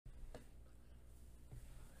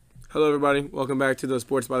Hello, everybody. Welcome back to the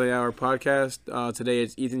Sports by the Hour podcast. Today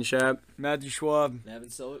it's Ethan Schapp, Matthew Schwab, Evan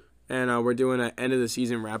Silk. and we're doing an end of the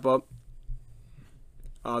season wrap up.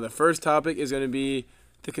 The first topic is going to be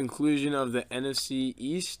the conclusion of the NFC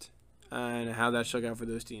East and how that shook out for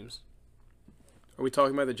those teams. Are we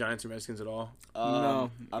talking about the Giants and Redskins at all? No.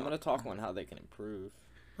 I'm gonna talk on how they can improve.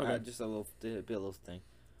 Okay. Just a little thing.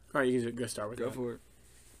 All right, you can go start with go that. for it.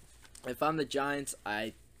 If I'm the Giants,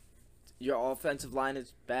 your offensive line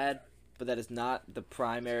is bad, but that is not the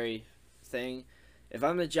primary thing. If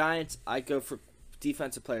I'm the Giants, I go for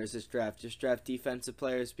defensive players this draft. Just draft defensive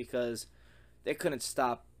players because they couldn't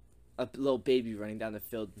stop a little baby running down the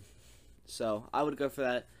field. So I would go for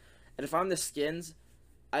that. And if I'm the Skins,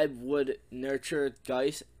 I would nurture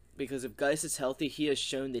Geis because if Geis is healthy, he has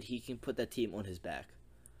shown that he can put that team on his back.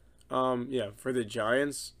 For the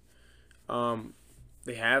Giants,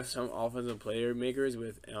 they have some offensive player makers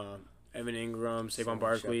with Evan Ingram, Saquon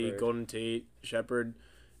Barkley, Shepard. Golden Tate, Shepard,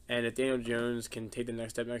 and if Daniel Jones can take the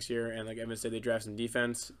next step next year, and like Evan said, they draft some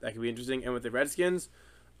defense, that could be interesting. And with the Redskins,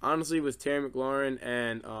 honestly, with Terry McLaurin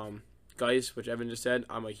and Geis, which Evan just said,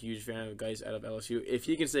 I'm a huge fan of Geis out of LSU. If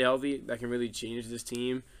he can stay healthy, that can really change this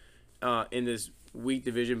team in this weak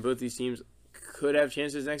division. Both these teams could have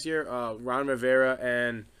chances next year. Ron Rivera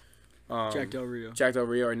and Jack Del Rio. Jack Del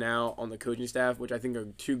Rio are now on the coaching staff, which I think are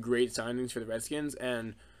two great signings for the Redskins.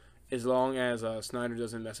 And as long as Snyder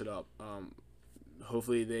doesn't mess it up,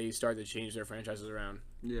 hopefully they start to change their franchises around.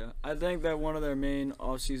 Yeah, I think that one of their main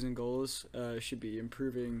offseason goals should be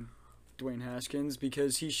improving Dwayne Haskins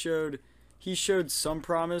because he showed some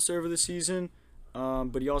promise over the season,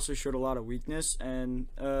 but he also showed a lot of weakness. And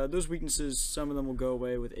those weaknesses, some of them will go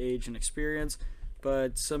away with age and experience,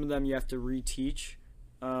 but some of them you have to reteach.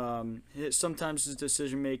 Sometimes his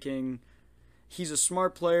decision making, he's a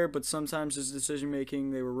smart player, but sometimes his decision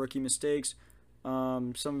making, they were rookie mistakes.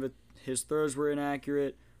 Some of it, his throws were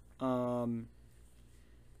inaccurate. I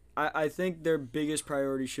think their biggest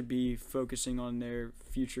priority should be focusing on their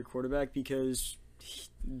future quarterback because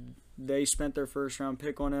they spent their first round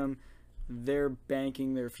pick on him. They're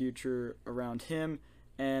banking their future around him.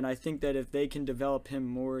 And I think that if they can develop him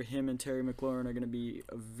more, him and Terry McLaurin are going to be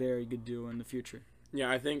a very good duo in the future. Yeah,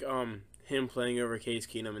 I think him playing over Case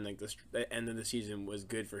Keenum in like the end of the season was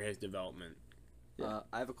good for his development. Yeah.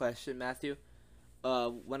 I have a question, Matthew.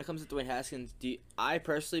 When it comes to Dwayne Haskins, I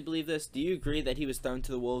personally believe this. Do you agree that he was thrown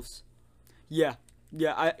to the Wolves? Yeah.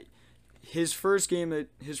 His first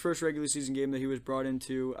regular season game that he was brought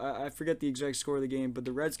into, I forget the exact score of the game, but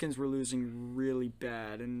the Redskins were losing really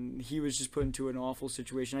bad, and he was just put into an awful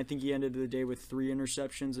situation. I think he ended the day with 3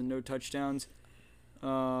 interceptions and no touchdowns.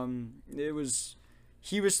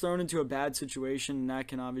 He was thrown into a bad situation, and that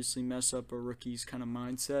can obviously mess up a rookie's kind of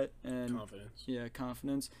mindset and Confidence. Yeah,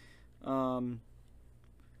 confidence.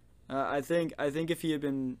 I think if he had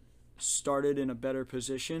been started in a better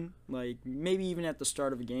position, like maybe even at the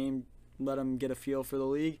start of a game, let him get a feel for the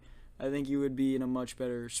league, I think he would be in a much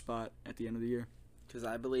better spot at the end of the year. Because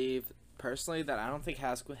I believe personally that I don't think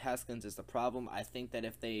Haskins is the problem. I think that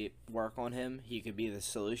if they work on him, he could be the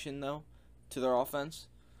solution though to their offense.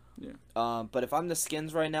 Yeah. But if I'm the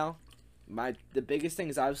Skins right now, the biggest thing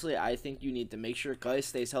is obviously I think you need to make sure Geis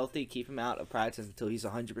stays healthy, keep him out of practice until he's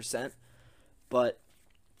 100%. But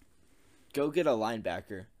go get a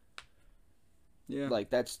linebacker. Yeah.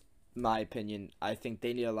 Like that's my opinion. I think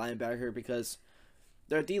they need a linebacker because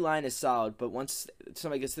their D line is solid, but once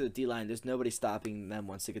somebody gets to the D line, there's nobody stopping them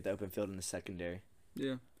once they get the open field in the secondary.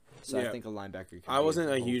 Yeah. So Yeah. I think a linebacker. I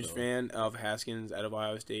wasn't a huge fan of Haskins out of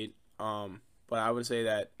Ohio State, but I would say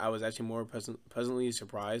that I was actually more pleasantly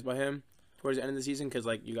surprised by him towards the end of the season because,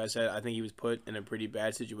 like you guys said, I think he was put in a pretty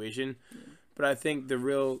bad situation. Yeah. But I think the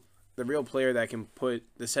real player that can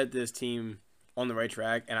set this team on the right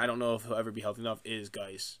track, and I don't know if he'll ever be healthy enough, is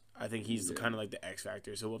Geis. I think he's kind of like the X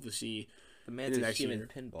factor. So we'll have to see. The man's a human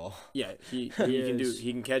pinball. Yeah, he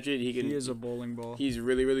can catch it. He is a bowling ball. He's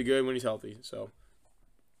really, really good when he's healthy. So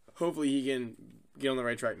hopefully he can get on the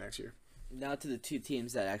right track next year. Now to the 2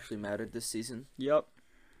 teams that actually mattered this season. Yep.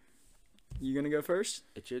 You gonna go first?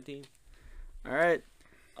 It's your team. All right.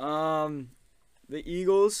 The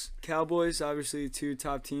Eagles, Cowboys, obviously the 2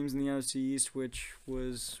 top teams in the NFC East, which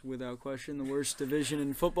was without question the worst division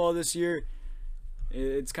in football this year.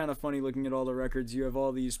 It's kind of funny looking at all the records. You have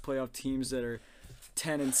all these playoff teams that are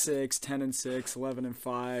 10-6, 10-6,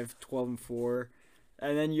 11-5, 12-4,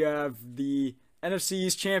 and then you have the NFC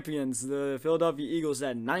East champions, the Philadelphia Eagles,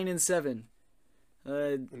 at 9-7.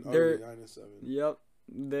 They're 9-7. Yep,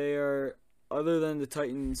 they are. Other than the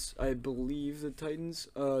Titans, I believe the Titans,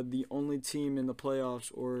 the only team in the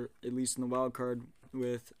playoffs, or at least in the wild card,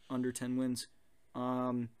 with under 10 wins.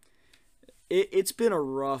 it's been a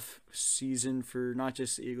rough season for not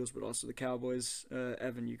just the Eagles but also the Cowboys.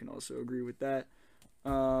 Evan, you can also agree with that.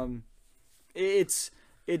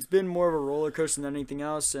 It's been more of a roller coaster than anything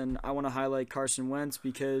else, and I want to highlight Carson Wentz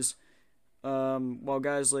because while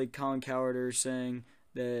guys like Colin Cowherd are saying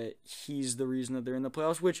that he's the reason that they're in the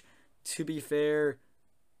playoffs, which, to be fair,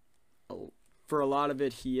 for a lot of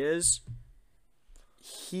it he is,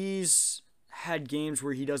 he's had games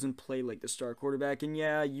where he doesn't play like the star quarterback, and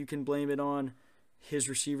yeah, you can blame it on his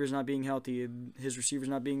receivers not being healthy, his receivers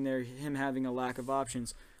not being there, him having a lack of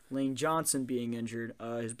options, Lane Johnson being injured,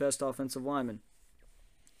 his best offensive lineman.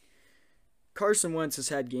 Carson Wentz has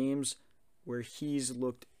had games where he's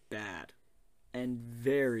looked bad, and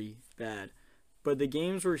very bad. But the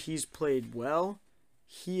games where he's played well,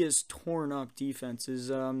 he has torn up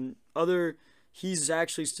defenses. He's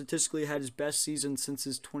actually statistically had his best season since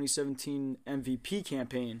his 2017 MVP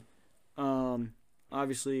campaign,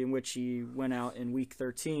 obviously in which he went out in Week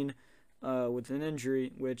 13 with an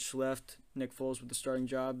injury, which left Nick Foles with the starting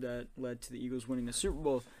job that led to the Eagles winning the Super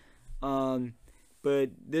Bowl.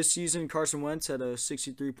 But this season, Carson Wentz had a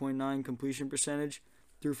 63.9 completion percentage,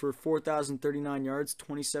 threw for 4,039 yards,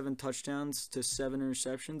 27 touchdowns to 7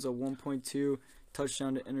 interceptions, a 1.2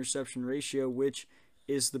 touchdown to interception ratio, which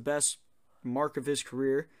is the best mark of his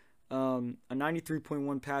career. A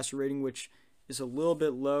 93.1 passer rating, which is a little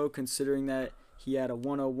bit low considering that he had a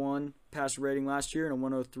 101 passer rating last year and a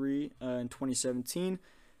 103 in 2017,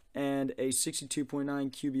 and a 62.9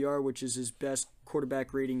 QBR, which is his best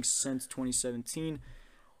quarterback rating since 2017.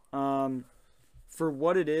 For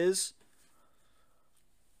what it is,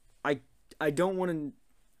 I don't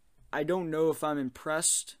know if I'm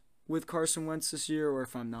impressed with Carson Wentz this year or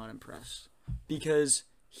if I'm not impressed, because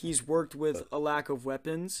he's worked with a lack of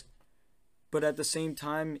weapons, but at the same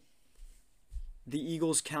time, the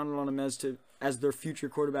Eagles counted on him as their future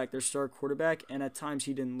quarterback, their star quarterback, and at times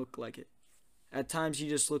he didn't look like it. At times he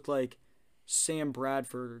just looked like Sam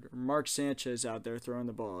Bradford or Mark Sanchez out there throwing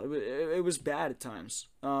the ball. It was bad at times.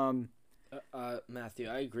 Matthew,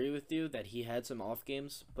 I agree with you that he had some off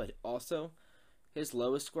games, but also his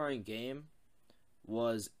lowest scoring game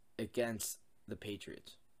was against the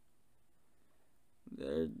Patriots.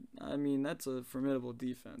 I mean, that's a formidable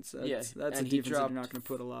defense. That's a and defense that you're not going to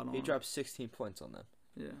put a lot on. He dropped 16 points on them.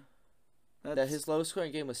 Yeah. That his lowest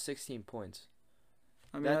scoring game was 16 points.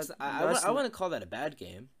 I mean, I wouldn't call that a bad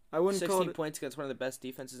game. I wouldn't 16 call it points against one of the best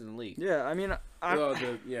defenses in the league. Yeah, I mean,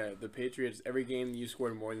 the Patriots, every game you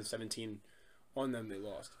scored more than 17 on them, they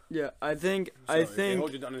lost. Yeah, I think If they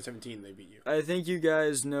hold you to under 17, they beat you. I think you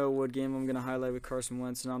guys know what game I'm going to highlight with Carson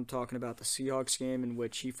Wentz, and I'm talking about the Seahawks game in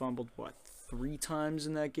which he fumbled 3 times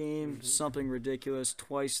in that game, something ridiculous,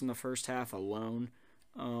 twice in the first half alone.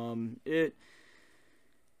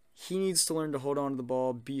 He needs to learn to hold on to the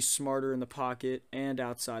ball, be smarter in the pocket and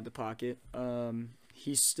outside the pocket.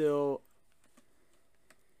 He's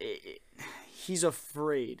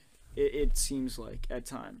afraid, it seems like, at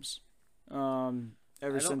times.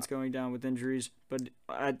 Ever since going down with injuries. But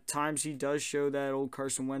at times he does show that old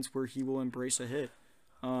Carson Wentz where he will embrace a hit.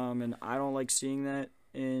 And I don't like seeing that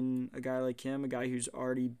in a guy like him, a guy who's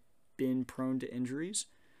already been prone to injuries.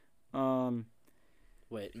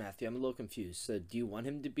 Wait, Matthew, I'm a little confused. So, do you want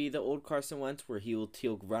him to be the old Carson Wentz, where he'll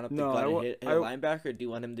run up the gut and hit a linebacker, or do you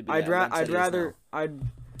want him to be? I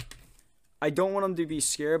don't want him to be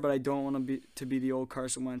scared, but I don't want him to be the old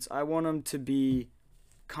Carson Wentz. I want him to be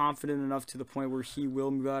confident enough to the point where he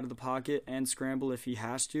will move out of the pocket and scramble if he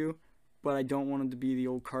has to, but I don't want him to be the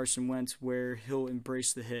old Carson Wentz where he'll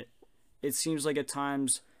embrace the hit. It seems like at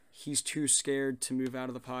times he's too scared to move out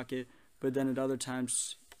of the pocket, but then at other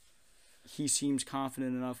times he seems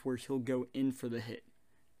confident enough where he'll go in for the hit.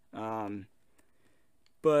 But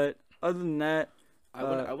other than that,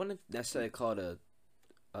 I wouldn't necessarily call it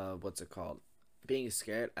what's it called? Being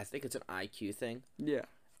scared. I think it's an IQ thing. Yeah.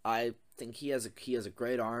 I think he has a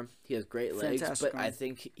great arm. He has great legs, Fantastic but arm. I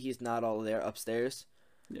think he's not all there upstairs.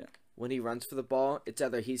 Yeah. When he runs for the ball, it's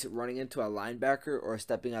either he's running into a linebacker or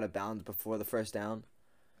stepping out of bounds before the first down.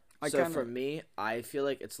 For me, I feel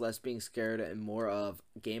like it's less being scared and more of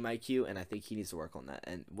game IQ, and I think he needs to work on that.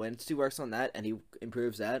 And once he works on that and he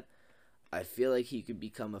improves that, I feel like he could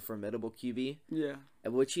become a formidable QB. Yeah.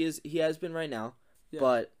 Which he has been right now. Yeah.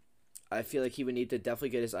 But I feel like he would need to definitely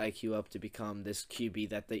get his IQ up to become this QB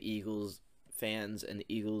that the Eagles fans and the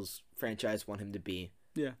Eagles franchise want him to be.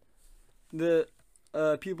 Yeah. The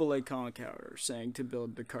people like Colin Cowherd are saying to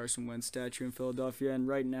build the Carson Wentz statue in Philadelphia, and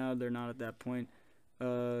right now they're not at that point.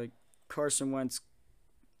 Carson Wentz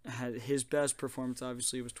had his best performance,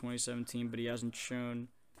 obviously, was 2017, but he hasn't shown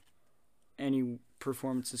any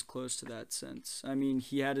performances close to that since. I mean,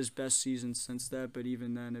 he had his best season since that, but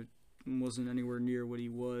even then, it wasn't anywhere near what he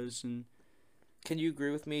was. And Can you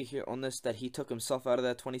agree with me here on this that he took himself out of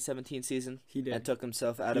that 2017 season he did. and took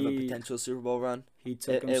himself out of a potential Super Bowl run? He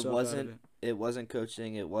took himself out wasn't of it. it wasn't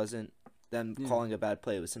coaching. It wasn't them Yeah. calling a bad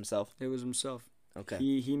play. It was himself. It was himself. Okay.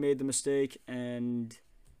 He made the mistake, and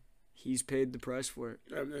he's paid the price for it.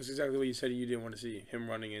 That's exactly what you said. You didn't want to see him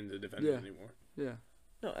running into defenders Yeah. anymore. Yeah.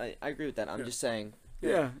 No, I agree with that. I'm Yeah. just saying.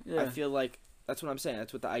 Yeah. I feel like that's what I'm saying.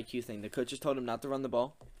 That's what the IQ thing. The coaches told him not to run the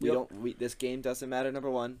ball. Yep. This game doesn't matter. Number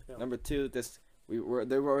one. Yeah. Number two. They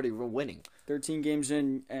were winning. 13 games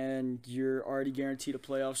in, and you're already guaranteed a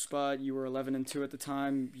playoff spot. You were 11-2 at the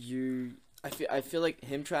time. I feel like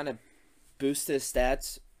him trying to boost his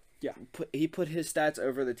stats. Yeah. He put his stats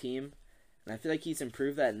over the team, and I feel like he's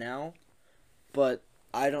improved that now. But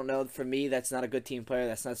I don't know. For me, that's not a good team player.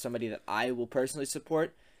 That's not somebody that I will personally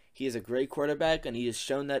support. He is a great quarterback, and he has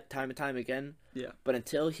shown that time and time again. Yeah. But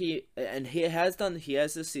until he has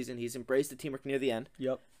this season, he's embraced the teamwork near the end,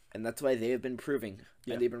 Yep. and that's why they have been improving,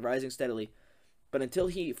 Yeah. and they've been rising steadily. But until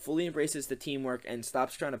he fully embraces the teamwork and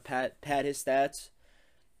stops trying to pad his stats,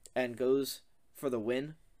 and goes for the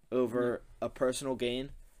win over a personal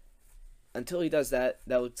gain, until he does that,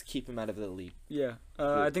 that will keep him out of the league. Yeah.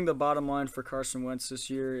 I think the bottom line for Carson Wentz this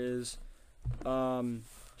year is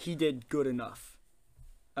he did good enough.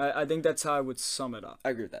 I think that's how I would sum it up. I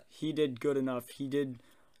agree with that. He did good enough. He did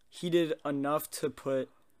enough to put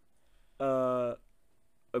a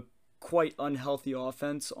quite unhealthy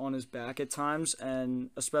offense on his back at times, and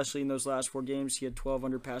especially in those last 4 games, he had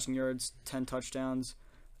 1,200 passing yards, 10 touchdowns,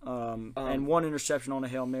 and 1 interception on a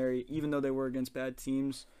Hail Mary, even though they were against bad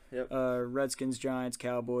teams. Yep. Redskins, Giants,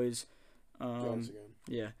 Cowboys. Once again.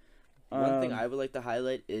 Yeah. One thing I would like to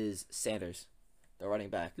highlight is Sanders, the running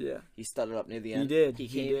back. Yeah. He started up near the end. He did.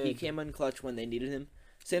 He came in clutch when they needed him.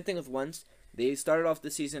 Same thing with Wentz. They started off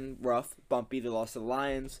the season rough, bumpy. They lost to the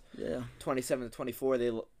Lions, Yeah.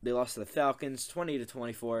 27-24. They lost to the Falcons,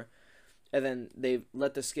 20-24, and then they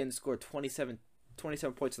let the Skins score 27 points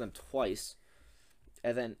on them twice,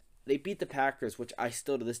 and then they beat the Packers, which I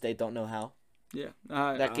still to this day don't know how. Yeah.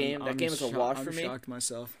 That game is a wash for me. I'm shocked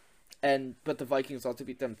myself. But the Vikings also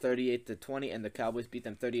beat them 38-20, and the Cowboys beat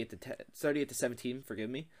them 38-17. Forgive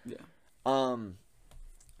me. Yeah.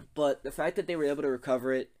 But the fact that they were able to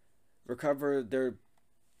recover their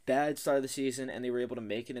bad start of the season, and they were able to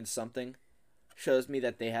make it into something, shows me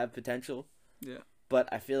that they have potential. Yeah. But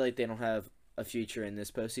I feel like they don't have a future in this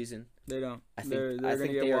postseason. They don't. I think They're I gonna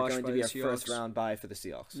think get they are washed going by to be the a Seahawks. first round bye for the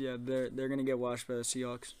Seahawks. Yeah, they're gonna get washed by the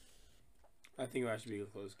Seahawks. I think it will actually be a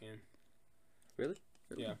close game. Really?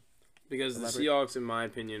 Yeah. Because the Elaborate. Seahawks, in my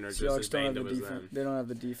opinion, are just as Seahawks don't have banged the up as defense. them. They don't have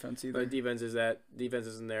the defense either. But defense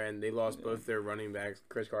isn't there, and they lost both their running backs,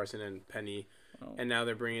 Chris Carson and Penny, Oh. and now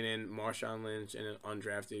they're bringing in Marshawn Lynch and an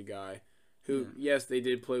undrafted guy, who yes, they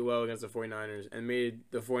did play well against the 49ers and made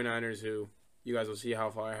the 49ers, who you guys will see how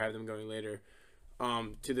far I have them going later,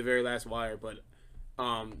 to the very last wire. But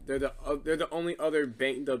they're the only other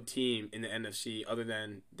banged up team in the NFC other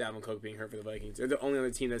than Dalvin Cook being hurt for the Vikings. They're the only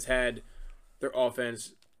other team that's had their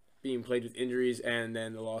offense being played with injuries, and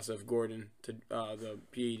then the loss of Gordon to the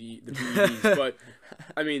PEDs. But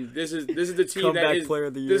I mean, this is the team Comeback that is player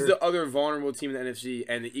of the this is year. the other vulnerable team in the NFC,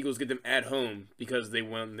 and the Eagles get them at home because they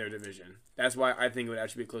won their division. That's why I think it would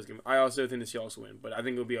actually be a close game. I also think the Seahawks win, but I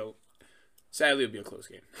think sadly it'll be a close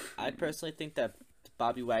game. I personally think that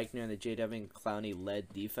Bobby Wagner and the J.W. Clowney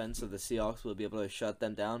led defense of the Seahawks will be able to shut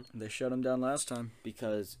them down, They shut him down last time.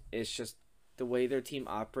 because it's just the way their team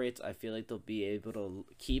operates. I feel like they'll be able to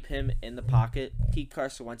keep him in the pocket, keep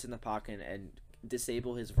Carson Wentz in the pocket, and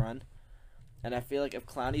disable his run. And I feel like if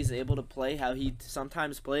Clowney's able to play how he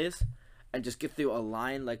sometimes plays and just get through a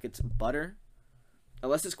line like it's butter,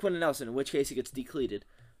 unless it's Quentin Nelson, in which case he gets decleated.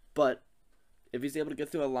 But if he's able to get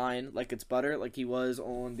through a line like it's butter, like he was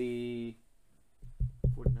on the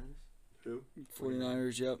 49ers? Who?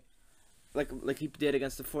 49ers, yep. Like he did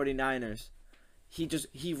against the 49ers.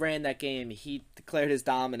 He ran that game. He declared his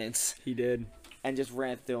dominance He did. and just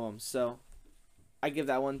ran through him. So I give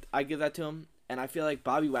that to him. And I feel like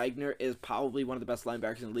Bobby Wagner is probably one of the best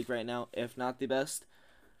linebackers in the league right now, if not the best,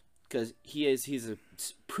 because he's a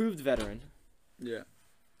proved veteran. Yeah.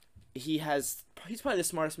 He's probably the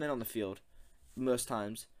smartest man on the field most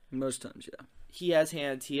times. Most times, yeah. He has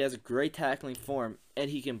hands. He has a great tackling form, and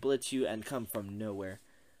he can blitz you and come from nowhere.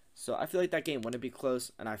 So I feel like that game wouldn't be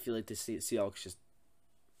close, and I feel like the Seahawks just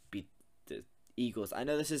beat the Eagles. I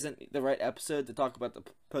know this isn't the right episode to talk about the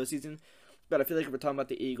postseason, but I feel like if we're talking about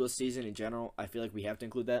the Eagles season in general, I feel like we have to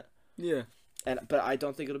include that. Yeah. But I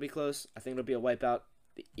don't think it'll be close. I think it'll be a wipeout.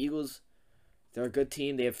 The Eagles They're a good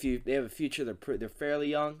team. They have a future. They're fairly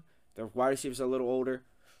young. Their wide receivers are a little older.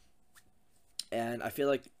 And I feel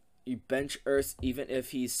like you bench Ertz even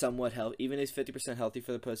if he's somewhat healthy, even if he's 50% healthy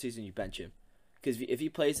for the postseason, you bench him. Because if he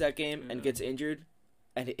plays that game and gets injured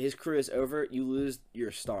and his career is over, you lose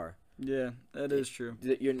your star. Yeah, that is true.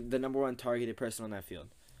 You're the number one targeted person on that field.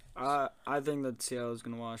 I think that Seattle is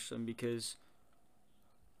going to watch them because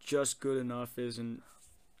just good enough isn't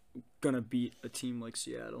going to beat a team like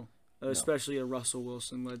Seattle, especially a Russell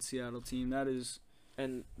Wilson-led Seattle team. That is...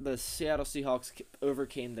 And the Seattle Seahawks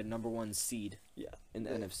overcame the number one seed in the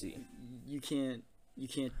Yeah. NFC. You can't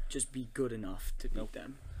just be good enough to beat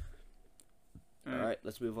them. All right,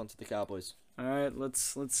 let's move on to the Cowboys. All right,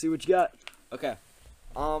 let's see what you got. Okay.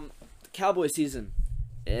 The Cowboys season.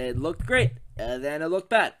 It looked great, and then it looked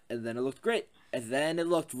bad, and then it looked great, and then it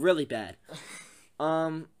looked really bad.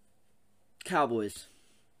 Cowboys.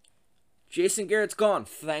 Jason Garrett's gone.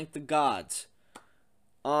 Thank the gods.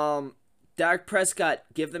 Dak Prescott,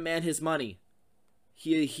 give the man his money.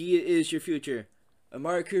 He is your future.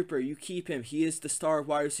 Amari Cooper, you keep him. He is the star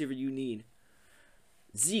wide receiver you need.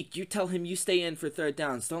 Zeke, you tell him you stay in for third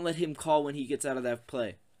downs. Don't let him call when he gets out of that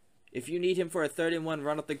play. If you need him for a 3rd and 1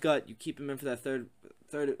 run up the gut, you keep him in for that third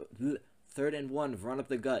and 1 run up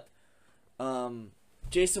the gut.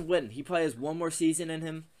 Jason Witten, he probably has one more season in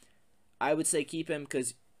him. I would say keep him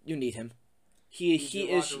because you need him. He's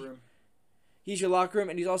your locker room,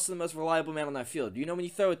 and he's also the most reliable man on that field. You know when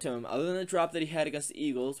you throw it to him, other than the drop that he had against the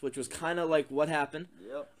Eagles, which was kind of like what happened.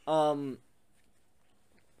 Yep.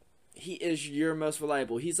 He is your most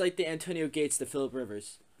reliable. He's like the Antonio Gates to Phillip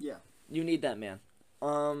Rivers. Yeah. You need that man.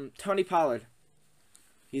 Tony Pollard.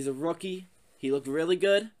 He's a rookie. He looked really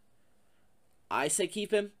good. I say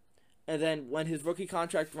keep him. And then when his rookie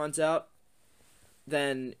contract runs out,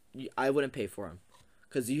 then I wouldn't pay for him.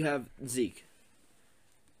 Because you have Zeke.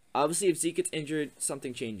 Obviously, if Zeke gets injured,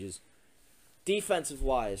 something changes.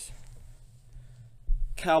 Defensive-wise.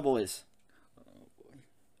 Cowboys.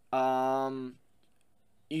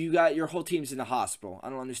 You got your whole team's in the hospital. I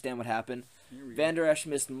don't understand what happened. Van Der Esch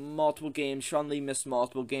missed multiple games. Sean Lee missed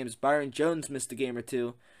multiple games. Byron Jones missed a game or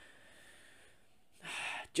two.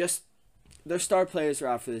 Just their star players are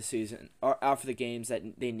out for this season, are out for the games that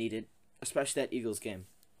they needed, especially that Eagles game.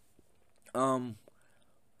 So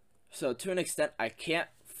to an extent, I can't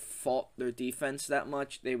fault their defense that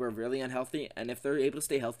much. They were really unhealthy, and if they're able to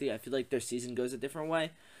stay healthy, I feel like their season goes a different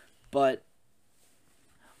way. But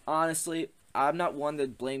honestly, I'm not one to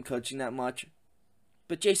blame coaching that much.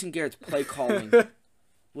 But Jason Garrett's play calling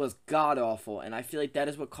was god awful, and I feel like that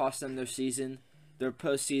is what cost them their season, their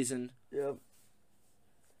postseason. Yep.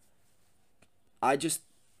 I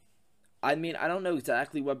don't know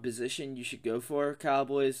exactly what position you should go for,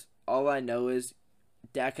 Cowboys. All I know is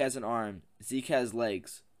Dak has an arm, Zeke has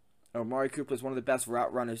legs. Amari Cooper is one of the best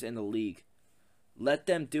route runners in the league. Let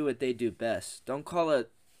them do what they do best. Don't call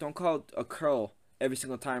it a curl every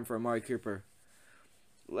single time for Amari Cooper.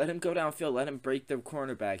 Let him go downfield. Let him break the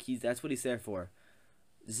cornerback. That's what he's there for.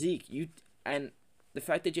 Zeke, and the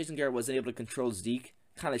fact that Jason Garrett wasn't able to control Zeke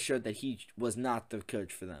kind of showed that he was not the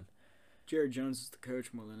coach for them. Jerry Jones is the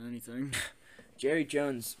coach more than anything. Jerry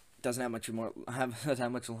Jones doesn't have much longer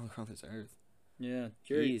on this earth. Yeah,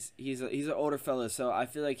 Jerry. He's an older fella, so I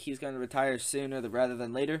feel like he's going to retire sooner rather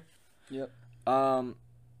than later. Yep.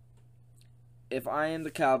 If I am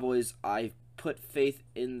the Cowboys, I put faith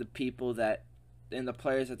in the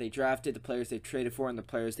players that they drafted, the players they traded for, and the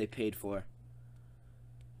players they paid for.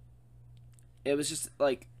 It was just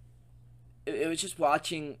like, it was just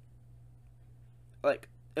watching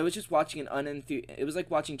it was like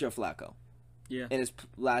watching Joe Flacco. Yeah. In his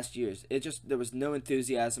last years. There was no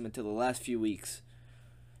enthusiasm until the last few weeks.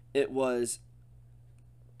 It was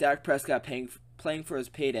Dak Prescott playing for his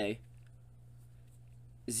payday.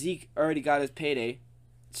 Zeke already got his payday,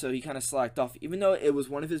 so he kind of slacked off. Even though it was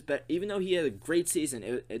one of his even though he had a great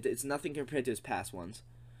season, it's nothing compared to his past ones.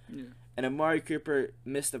 Yeah. And Amari Cooper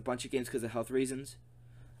missed a bunch of games because of health reasons.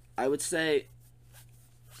 I would say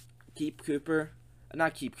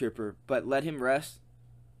not keep Cooper, but let him rest.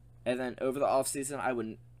 And then over the offseason, I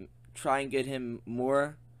would try and get him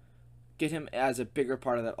as a bigger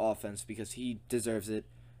part of that offense because he deserves it.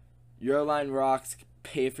 Your O-line rocks.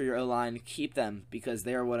 Pay for your O-line. Keep them because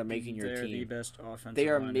they are what are making your team. They're the best offensive They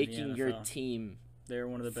are line making in the your NFL. team They're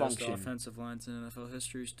one of the function. best offensive lines in NFL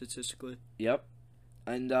history statistically. Yep.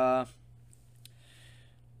 And a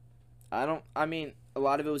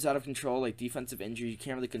lot of it was out of control, like defensive injury. You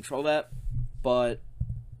can't really control that, but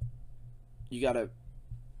you gotta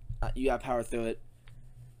power through it.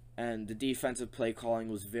 And the defensive play calling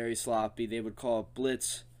was very sloppy. They would call a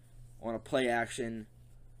blitz on a play action.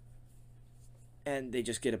 and they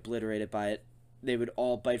just get obliterated by it. They would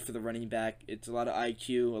all bite for the running back. It's a lot of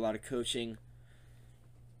IQ, a lot of coaching.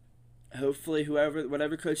 Hopefully,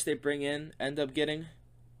 whatever coach they bring in end up getting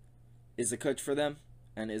is a coach for them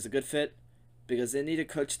and is a good fit, because they need a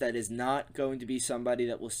coach that is not going to be somebody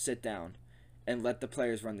that will sit down and let the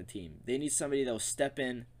players run the team. They need somebody that will step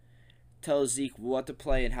in, tell Zeke what to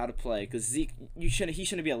play and how to play, because Zeke, he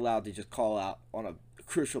shouldn't be allowed to just call out on a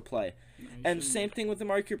crucial play. And same thing with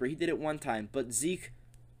Amari Cooper. He did it one time, but Zeke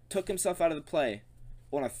took himself out of the play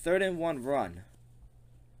on a 3rd-and-1 run.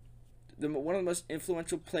 One of the most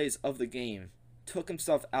influential plays of the game, took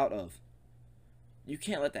himself out of. You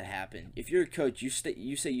can't let that happen. If you're a coach, you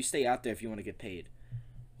stay out there if you want to get paid.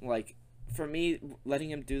 Like, for me,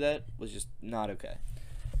 letting him do that was just not okay.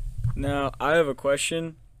 Now, I have a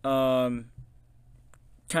question. Kind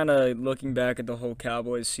of looking back at the whole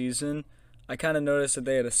Cowboys season, I kind of noticed that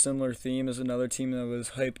they had a similar theme as another team that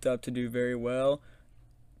was hyped up to do very well.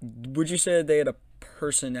 Would you say that they had a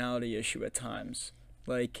personality issue at times?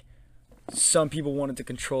 Like, some people wanted to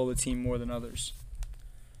control the team more than others.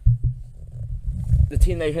 The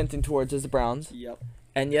team they're hinting towards is the Browns. Yep.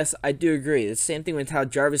 And yes, I do agree. The same thing with how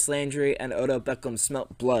Jarvis Landry and Odell Beckham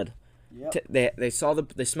smelt blood. Yep. They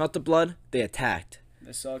smelt the blood. They attacked.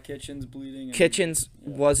 They saw Kitchens bleeding. Kitchens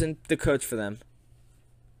wasn't the coach for them.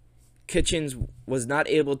 Kitchens was not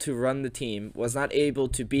able to run the team, was not able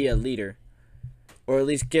to be a leader, or at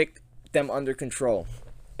least get them under control.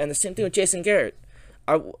 And the same thing with Jason Garrett.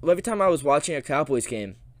 Every time I was watching a Cowboys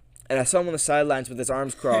game, and I saw him on the sidelines with his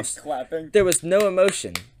arms crossed, clapping, there was no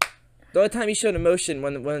emotion. The only time he showed emotion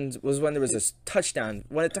was when there was a touchdown.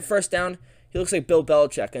 When it's a first down, he looks like Bill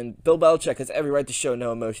Belichick, and Bill Belichick has every right to show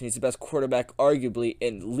no emotion. He's the best quarterback, arguably,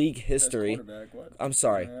 in league history. Best quarterback, what? I'm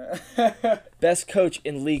sorry. Best coach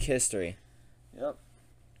in league history. Yep.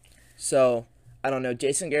 So, I don't know.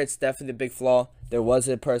 Jason Garrett's definitely the big flaw. There was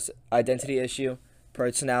a identity issue,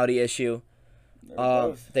 personality issue.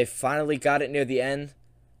 They finally got it near the end,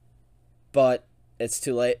 but it's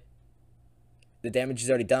too late. The damage is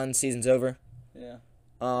already done. Season's over. Yeah.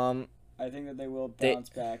 I think that they will bounce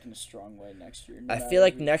back in a strong way next year. I feel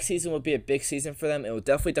like next season will be a big season for them. It will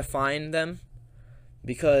definitely define them,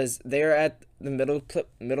 because they are at the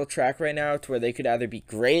middle track right now to where they could either be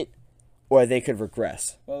great or they could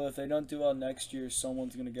regress. Well, if they don't do well next year,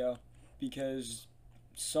 someone's going to go, because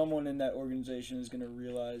someone in that organization is going to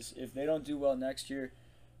realize if they don't do well next year,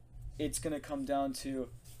 it's going to come down to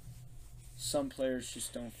some players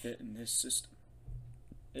just don't fit in this system.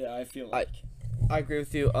 Yeah, I feel like. I agree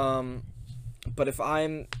with you. But if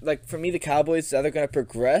I'm, like, for me, the Cowboys, they're either going to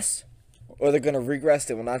progress or they're going to regress.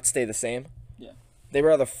 They will not stay the same. Yeah. They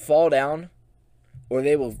will either fall down or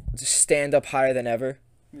they will just stand up higher than ever.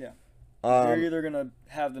 Yeah. They're either going to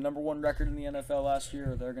have the #1 record in the NFL last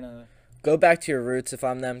year, or they're going to... Go back to your roots. If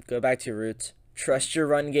I'm them, go back to your roots. Trust your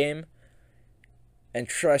run game and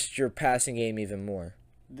trust your passing game even more.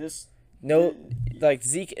 Like,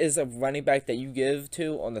 Zeke is a running back that you give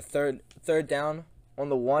to on the third down. On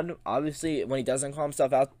the one, obviously, when he doesn't call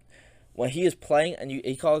himself out, when he is playing and you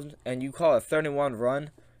call a 3rd-and-1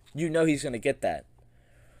 run, you know he's going to get that.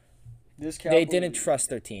 They didn't trust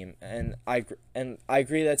their team, and I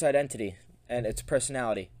agree that's identity and it's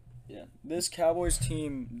personality. Yeah, this Cowboys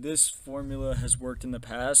team, this formula has worked in the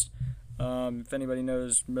past. If anybody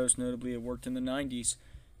knows, most notably, it worked in the 90s.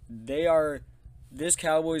 This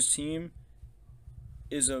Cowboys team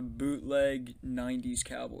is a bootleg 90s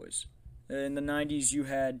Cowboys. In the 90s, you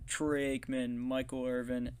had Troy Aikman, Michael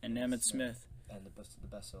Irvin, and Emmitt Smith. And the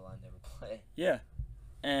best O-line never play. Yeah.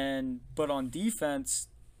 But on defense,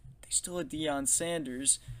 they still had Deion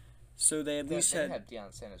Sanders. So they didn't have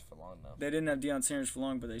Deion Sanders for long, though. They didn't have Deion Sanders for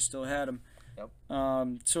long, but they still had him. Yep.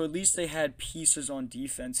 So at least they had pieces on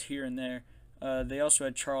defense here and there. They also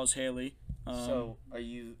had Charles Haley. So are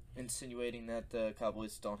you insinuating that the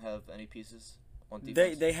Cowboys don't have any pieces on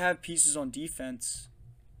defense? They have pieces on defense.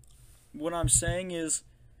 What I'm saying is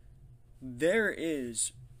there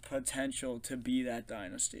is potential to be that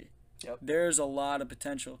dynasty. Yep. There's a lot of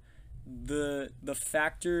potential. The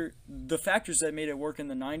factors that made it work in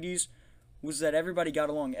the 90s was that everybody got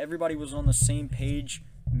along. Everybody was on the same page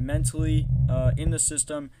mentally in the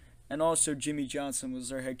system, and also Jimmy Johnson was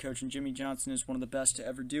their head coach, and Jimmy Johnson is one of the best to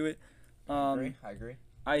ever do it. I agree.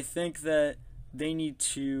 I think that they need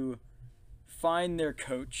to find their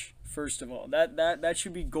coach first of all. That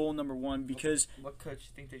should be goal #1, because what coach do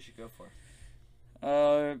you think they should go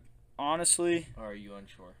for? Honestly, or are you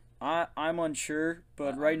unsure? I'm unsure,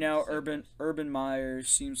 but right now Urban Meyer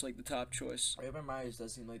seems like the top choice. Urban Myers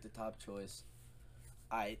does seem like the top choice.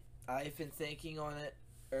 I've been thinking on it.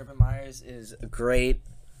 Urban Myers is great.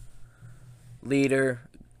 leader.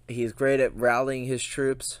 He's great at rallying his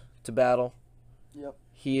troops to battle. Yep.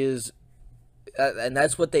 He is, and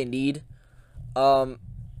that's what they need. Now,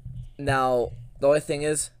 the only thing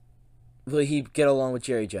is, will he get along with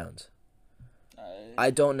Jerry Jones? I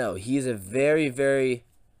don't know. He's a very, very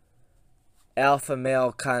alpha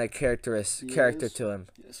male kind of character to him.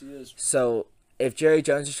 Yes, he is. So if Jerry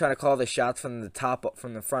Jones is trying to call the shots from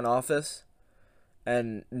the front office,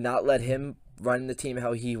 and not let him run the team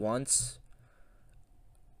how he wants,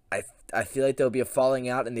 I feel like there'll be a falling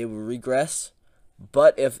out and they will regress.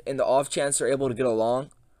 But if in the off chance they're able to get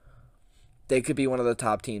along, they could be one of the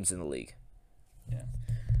top teams in the league. Yeah.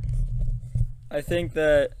 I think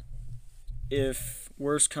that if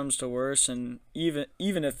worse comes to worse, and even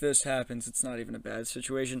if this happens, it's not even a bad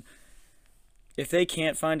situation. If they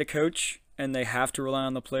can't find a coach and they have to rely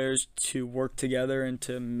on the players to work together and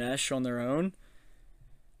to mesh on their own,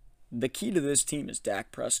 the key to this team is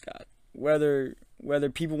Dak Prescott. Whether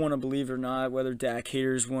people want to believe it or not, whether Dak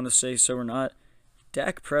haters want to say so or not,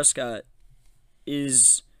 Dak Prescott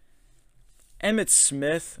is... Emmitt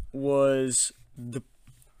Smith was the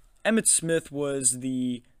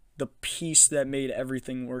piece that made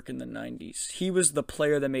everything work in the 90s. He was the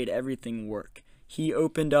player that made everything work. He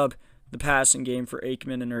opened up the passing game for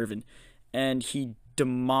Aikman and Irvin, and he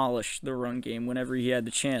demolished the run game whenever he had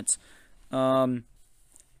the chance. That's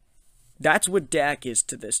what Dak is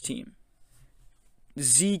to this team.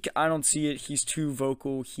 Zeke, I don't see it. He's too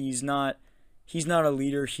vocal. He's not a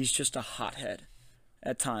leader. He's just a hothead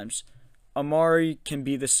at times. Amari can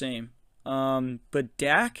be the same. But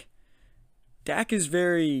Dak is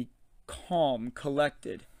very calm,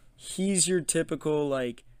 collected. He's your typical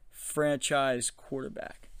franchise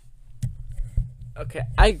quarterback. Okay,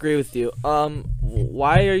 I agree with you.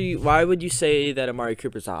 Why would you say that Amari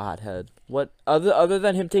Cooper's a hothead? What other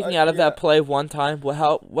than him taking out of that play one time,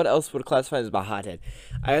 what else would classify as a hothead?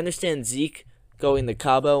 I understand Zeke going to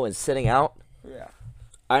Cabo and sitting out. Yeah.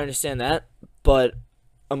 I understand that, but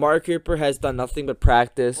Amari Cooper has done nothing but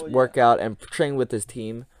practice, workout, and train with his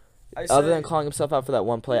team. Other than calling himself out for that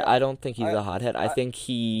one play, I don't think he's a hothead. I think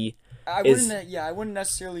he I wouldn't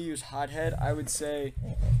necessarily use hothead. I would say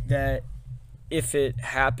that if it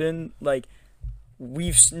happened,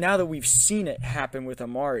 now that we've seen it happen with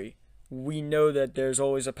Amari, we know that there's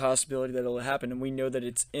always a possibility that it'll happen, and we know that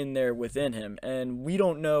it's in there within him. And we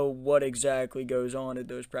don't know what exactly goes on at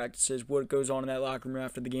those practices, what goes on in that locker room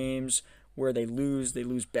after the games, where they lose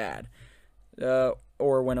bad,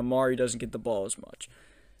 or when Amari doesn't get the ball as much.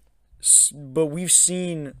 But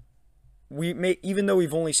even though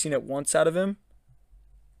we've only seen it once out of him,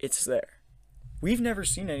 it's there. We've never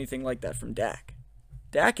seen anything like that from Dak.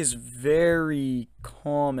 Dak is very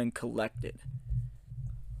calm and collected.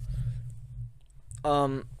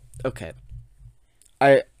 Okay.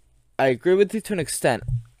 I agree with you to an extent.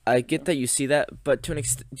 I get that you see that, but to an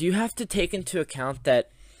extent, do you have to take into account that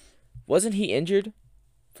wasn't he injured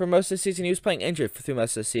for most of the season? He was playing injured through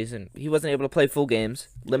most of the season. He wasn't able to play full games,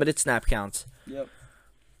 limited snap counts. Yep.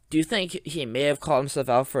 Do you think he may have called himself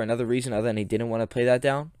out for another reason other than he didn't want to play that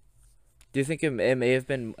down? Do you think it may have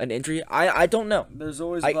been an injury? I don't know. There's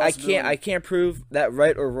always a possibility. I can't prove that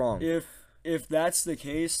right or wrong. If that's the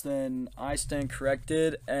case, then I stand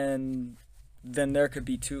corrected, and then there could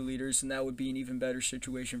be two leaders, and that would be an even better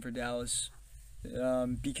situation for Dallas,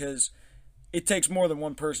 because it takes more than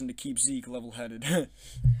one person to keep Zeke level-headed.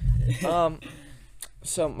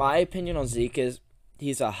 So my opinion on Zeke is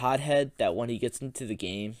he's a hothead that when he gets into the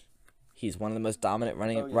game, he's one of the most dominant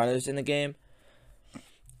runners in the game.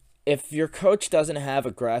 If your coach doesn't have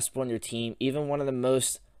a grasp on your team, even one of the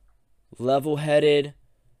most level-headed,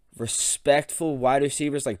 respectful wide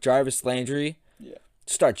receivers like Jarvis Landry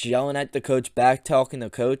starts yelling at the coach, back-talking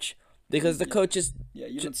the coach, because the coach is... Yeah,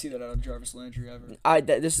 you didn't see that out of Jarvis Landry ever.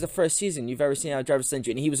 This is the first season you've ever seen out of Jarvis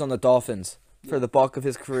Landry, and he was on the Dolphins for the bulk of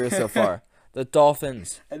his career so far. The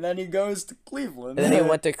Dolphins. And then he goes to Cleveland. And then he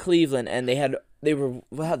went to Cleveland, and they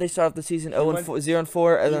started off the season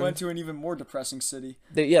 0-4, and he went to an even more depressing city.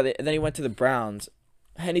 And then he went to the Browns,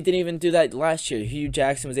 and he didn't even do that last year. Hugh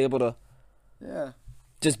Jackson was able to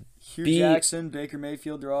Hugh Jackson, Baker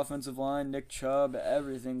Mayfield, their offensive line, Nick Chubb,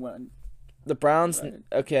 everything went. The Browns,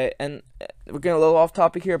 okay, and we're getting a little off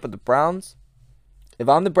topic here, but the Browns, if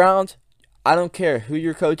I'm the Browns, I don't care who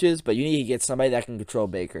your coach is, but you need to get somebody that can control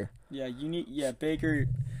Baker. Yeah, Baker.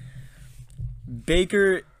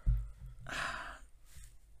 Baker,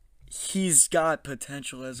 he's got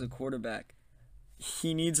potential as a quarterback.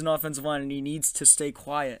 He needs an offensive line, and he needs to stay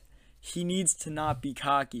quiet. He needs to not be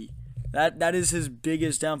cocky. That is his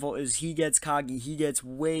biggest downfall, is he gets cocky. He gets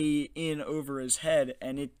way in over his head,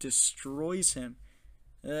 and it destroys him.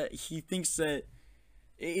 He thinks that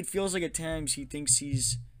it feels like at times he thinks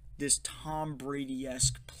he's this Tom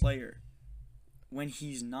Brady-esque player when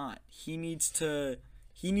he's not. He needs to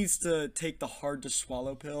take the hard to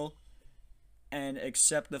swallow pill and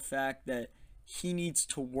accept the fact that he needs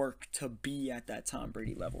to work to be at that Tom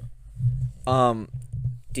Brady level.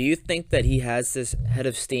 Do you think that he has this head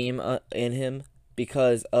of steam in him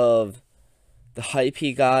because of the hype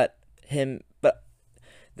he got him? But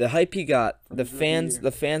the hype he got, the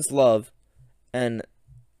fans love, and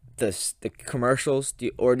the commercials. Do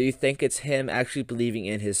you think it's him actually believing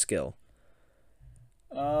in his skill?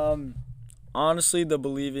 Honestly, the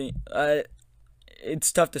believing,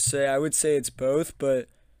 it's tough to say. I would say it's both, but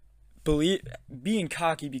being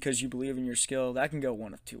cocky because you believe in your skill, that can go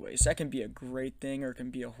one of two ways. That can be a great thing or it can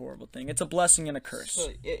be a horrible thing. It's a blessing and a curse. So,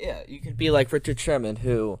 yeah, you can be like Richard Sherman,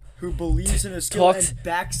 who believes in his skill and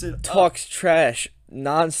backs it up. Talks trash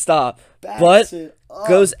nonstop, but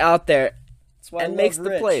goes out there and makes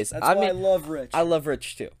Rich. the plays. That's why I love Rich. I love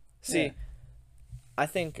Rich too. See, yeah. I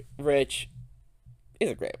think Rich is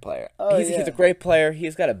a great player. He's a great player.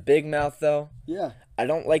 He's got a big mouth though. Yeah. I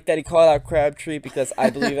don't like that he called out Crabtree because I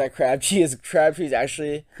believe that Crabtree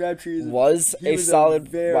was a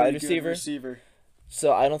solid wide receiver.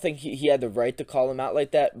 So I don't think he had the right to call him out like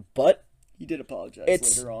that, but he did apologize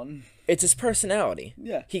later on. It's his personality.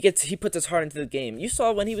 Yeah. He puts his heart into the game. You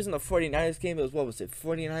saw when he was in the 49ers game, it was, what was it?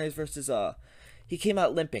 49ers versus he came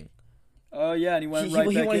out limping. Oh yeah, and he went back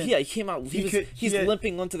in. Yeah, he came out. He's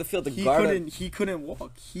limping onto the field to guard him. He couldn't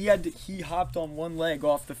walk. He hopped on one leg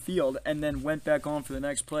off the field and then went back on for the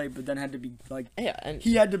next play, but then had to be and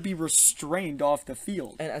he had to be restrained off the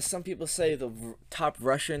field. And as some people say, the top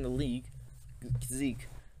rusher in the league, Zeke,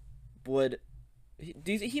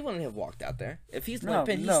 he wouldn't have walked out there if he's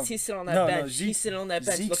limping. He's sitting on that bench. He's sitting on that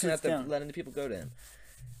bench looking at letting the people go to him.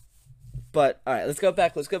 But all right, let's go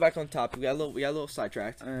back on topic. We got a little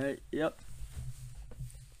sidetracked. All right. Yep.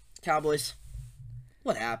 Cowboys.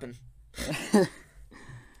 What happened?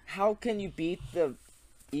 How can you beat the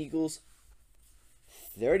Eagles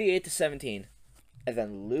 38-17 and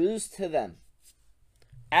then lose to them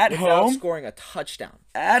at without home, scoring a touchdown?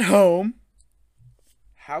 At home.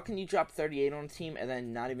 How can you drop 38 on a team and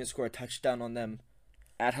then not even score a touchdown on them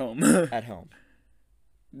at home? At home.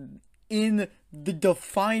 In the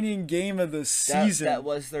defining game of the season. That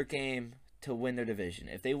was their game to win their division.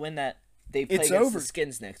 If they win that, they play against the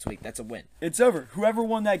Skins next week. That's a win. It's over. Whoever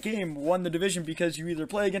won that game won the division because you either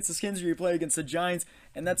play against the Skins or you play against the Giants,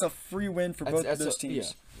 and that's a free win for both of those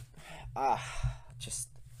teams. Yeah.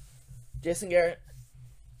 Jason Garrett,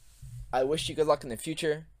 I wish you good luck in the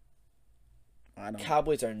future.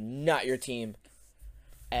 Cowboys are not your team,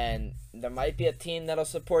 and there might be a team that'll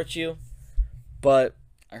support you, but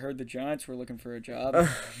I heard the Giants were looking for a job. I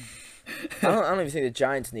don't even think the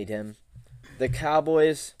Giants need him. The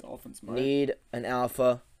Cowboys need an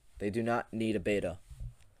alpha. They do not need a beta.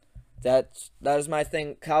 That is my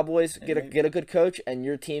thing. Cowboys, get a good coach, and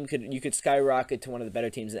your team could skyrocket to one of the better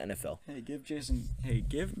teams in the NFL. Hey, give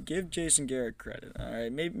Jason Garrett credit. All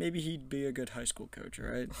right, maybe he'd be a good high school coach. All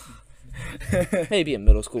right. Maybe a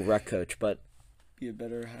middle school rec coach, but be a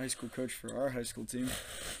better high school coach for our high school team.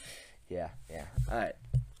 Yeah. All right.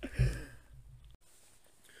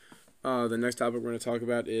 The next topic we're going to talk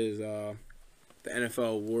about is the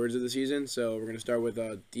NFL awards of the season. So we're going to start with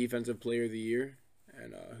Defensive Player of the Year,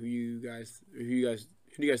 and who do you guys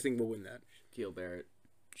think will win that? Shaquille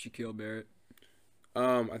Barrett.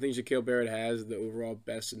 I think Shaquille Barrett has the overall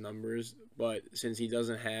best numbers, but since he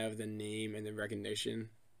doesn't have the name and the recognition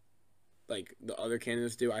like the other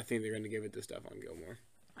candidates do, I think they're going to give it to Stephon Gilmore.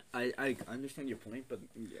 I understand your point, but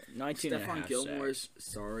 19 Stephon Gilmore's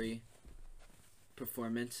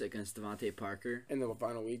performance against Devontae Parker in the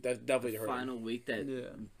final week, that definitely hurt. Final week that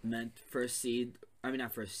meant first seed. I mean,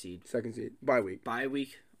 not first seed. Second seed. Bye week. Bye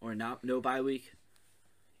week or not? No bye week.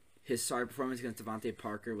 His performance against Devontae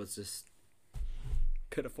Parker was just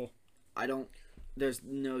pitiful. There's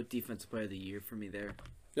no defensive player of the year for me there.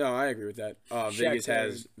 No, I agree with that.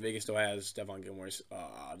 Vegas still has Stephon Gilmore's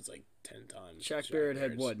odds like 10 times. Shaq Barrett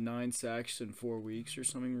had 9 sacks in 4 weeks or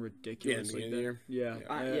something ridiculous like that.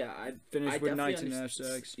 I finished with 19.5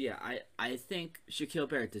 sacks. Yeah, I think Shaquille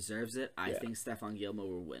Barrett deserves it. I think Stephon Gilmore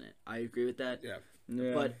will win it. I agree with that. Yeah.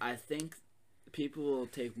 But I think people will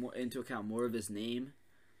take more into account more of his name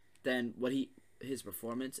than his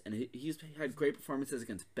performance, and he's had great performances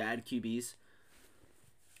against bad QBs.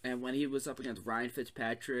 And when he was up against Ryan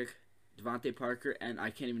Fitzpatrick, Devontae Parker, and I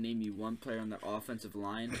can't even name you one player on the offensive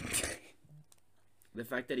line, the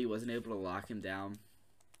fact that he wasn't able to lock him down,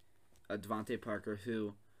 Devontae Parker,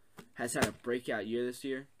 who has had a breakout year this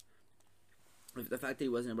year, The fact that he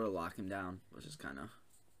wasn't able to lock him down was just kind of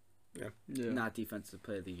Yeah. not defensive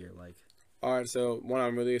player of the year like. All right, so one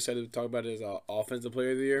I'm really excited to talk about is offensive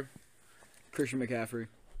player of the year. Christian McCaffrey.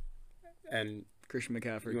 And Christian you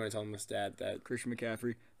McCaffrey. want to tell them the stat that Christian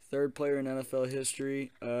McCaffrey. Third player in NFL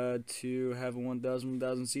history to have a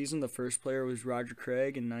 1,000 season. The first player was Roger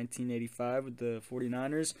Craig in 1985 with the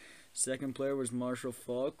 49ers. Second player was Marshall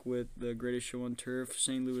Faulk with the Greatest Show on Turf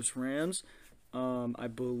St. Louis Rams. I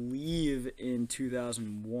believe in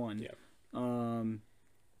 2001. Yeah.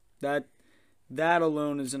 That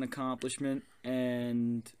alone is an accomplishment,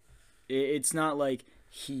 and it's not like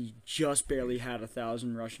he just barely had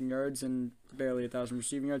 1,000 rushing yards and barely 1,000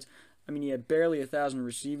 receiving yards. I mean, he had barely 1,000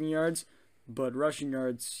 receiving yards, but rushing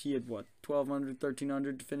yards, he had, 1,200,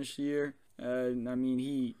 1,300 to finish the year? I mean,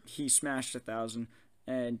 he smashed 1,000,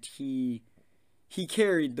 and he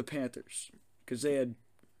carried the Panthers because they had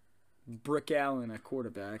Brick Allen at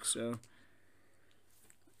quarterback, so.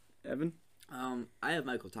 Evan? I have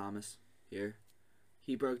Michael Thomas here.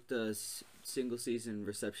 He broke the single season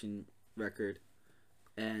reception record,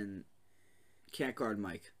 and can't guard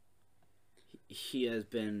Mike. He has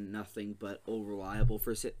been nothing but reliable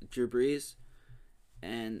for Drew Brees,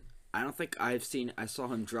 and I don't think I saw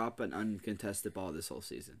him drop an uncontested ball this whole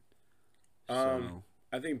season. So,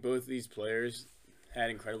 I think both these players had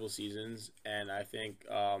incredible seasons, and I think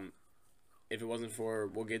if it wasn't for,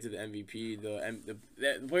 we'll get to the MVP, the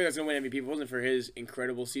player that's going to win MVP, if it wasn't for his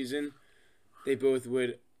incredible season, they both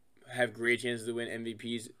would have great chances to win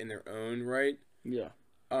MVPs in their own right. Yeah.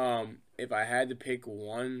 If I had to pick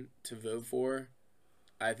one to vote for,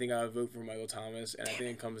 I think I would vote for Michael Thomas, and I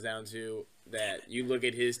think it comes down to that you look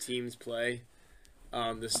at his team's play.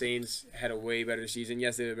 The Saints had a way better season.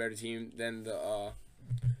 Yes, they had a better team than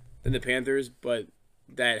the Panthers, but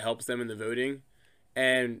that helps them in the voting.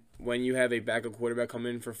 And when you have a backup quarterback come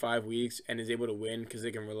in for 5 weeks and is able to win because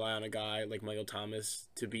they can rely on a guy like Michael Thomas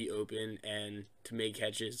to be open and to make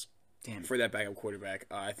catches for that backup quarterback,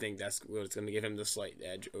 I think that's what's going to give him the slight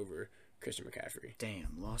edge over Christian McCaffrey.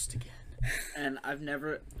 Damn, lost again. And I've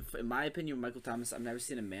never, in my opinion, with Michael Thomas, I've never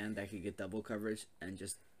seen a man that could get double coverage and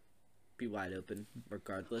just be wide open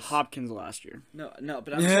regardless. Hopkins last year. No,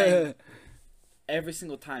 but I'm saying every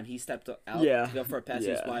single time he stepped out to go for a pass,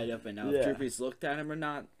 he's wide open. Now, if Drew Brees looked at him or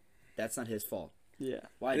not, that's not his fault. Yeah.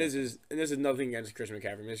 This is nothing against Christian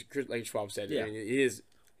McCaffrey. Like Schwab said, Yeah. I mean, he's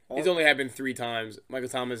only happened 3 times. Michael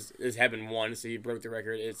Thomas has happened once, so he broke the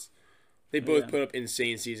record. They both put up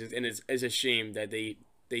insane seasons, and it's a shame that they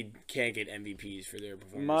can't get MVPs for their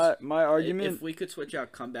performance. My argument. If we could switch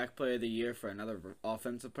out comeback player of the year for another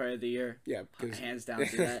offensive player of the year, Yeah, hands down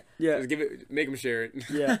to that. Yeah. Just make them share it.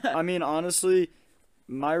 Yeah, I mean, honestly,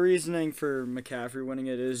 my reasoning for McCaffrey winning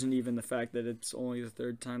it isn't even the fact that it's only the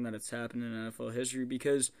 3rd time that it's happened in NFL history,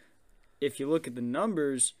 because if you look at the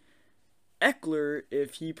numbers, Austin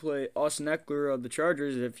Eckler of the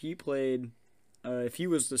Chargers, if he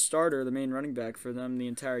was the starter, the main running back for them the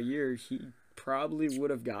entire year, he probably would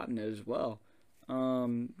have gotten it as well.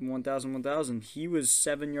 1,000. He was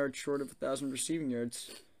 7 yards short of 1,000 receiving yards.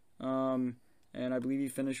 And I believe he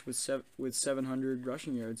finished with 700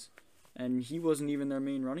 rushing yards. And he wasn't even their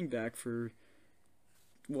main running back for,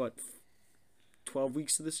 12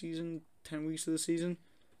 weeks of the season? 10 weeks of the season?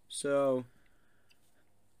 So,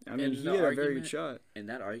 I mean, he had a very good shot. In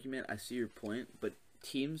that argument, I see your point, but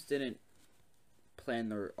teams didn't plan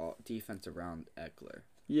their defense around Eckler.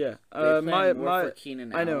 Yeah. They planned more my for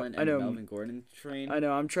Keenan Allen and Melvin Gordon train. I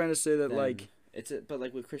know. I'm trying to say that,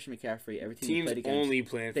 but with Christian McCaffrey, every team Teams played against, only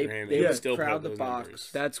plan for him. They would still crowd put the those box. numbers.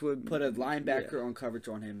 that's what Put a linebacker on coverage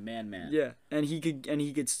on him, man. Yeah, and he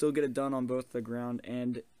could still get it done on both the ground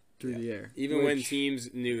and through the air. Even when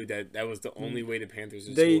teams knew that was the only way the Panthers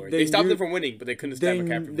would score. They stopped them from winning, but they couldn't stop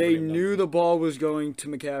McCaffrey from They winning. knew the ball was going to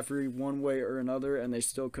McCaffrey one way or another, and they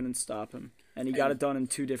still couldn't stop him. And he got it done in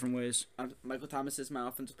 2 different ways. Michael Thomas is my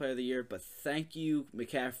offensive player of the year, but thank you,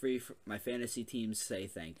 McCaffrey. My fantasy teams say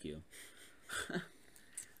thank you.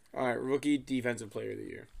 All right, rookie defensive player of the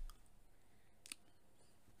year.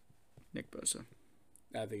 Nick Bosa.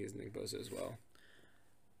 I think it's Nick Bosa as well.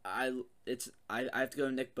 I have to go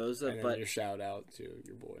Nick Bosa, And but your shout out to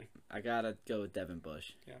your boy. I gotta go with Devin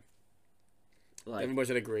Bush. Yeah. Like, Devin Bush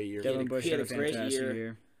had a great year. Devin Bush he had had a a great fantastic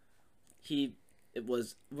year. year. It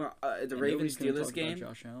was the And Ravens nobody's gonna Steelers talk game. about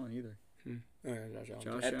Josh Allen either. Oh, yeah, Josh Allen.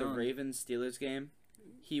 Josh At the Allen. Ravens Steelers game,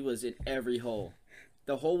 he was in every hole.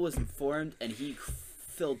 The hole wasn't formed, and he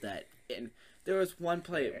filled that. And there was one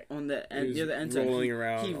play on the end, was near the end zone. rolling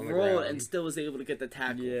around He on the rolled ground. and still was able to get the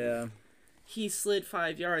tackle. Yeah. He slid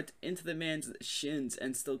 5 yards into the man's shins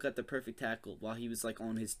and still got the perfect tackle while he was like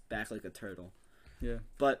on his back like a turtle. Yeah.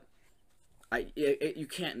 But You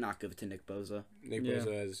can't not give it to Nick Bosa. Nick Yeah.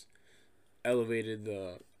 Bosa has elevated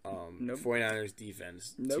the Nope. 49ers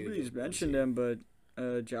defense. Nobody's mentioned him, but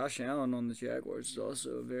Josh Allen on the Jaguars is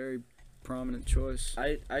also a very prominent choice.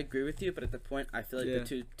 I agree with you, but at the point, I feel like Yeah.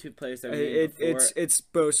 the two players that we named before, It's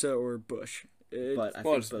Bosa or Bush. but I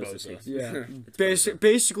Well, think it's Bosa Bosa. takes. Yeah. It's Bosa.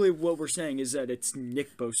 Basically, what we're saying is that it's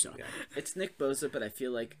Nick Bosa. Yeah. It's Nick Bosa, but I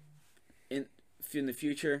feel like in the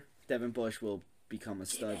future, Devin Bush will become a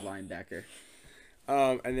stud linebacker.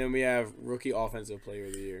 And then we have rookie offensive player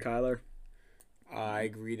of the year. Kyler. I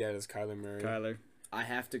agree that it's Kyler Murray. Kyler. I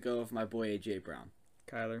have to go with my boy AJ Brown.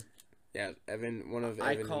 Kyler. Yeah, Evan. One of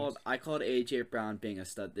I Evan's- called AJ Brown being a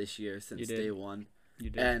stud this year You since did. day one, You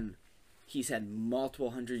did. and he's had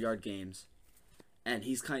multiple 100-yard games, and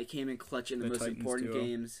he's kind of came in clutch in the The most Titans important duo.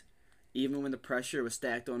 games, even when the pressure was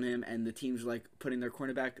stacked on him and the teams were like putting their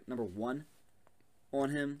cornerback number 1 on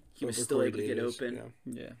him. He was Over still Corey able to get Davis, open,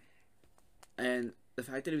 yeah. Yeah. and the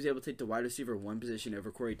fact that he was able to take the wide receiver 1 position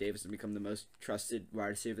over Corey Davis and become the most trusted wide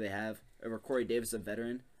receiver they have over Corey Davis, a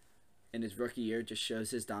veteran, in his rookie year, just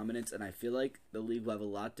shows his dominance, and I feel like the league will have a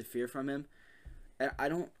lot to fear from him.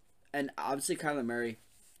 And obviously Kyler Murray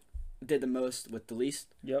did the most with the least,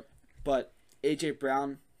 Yep. but AJ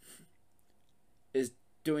Brown is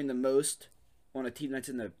doing the most on a team that's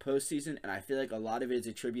in the postseason, and I feel like a lot of it is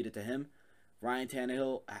attributed to him. Ryan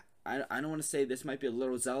Tannehill, I don't want to say this might be a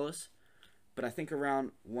little zealous, but I think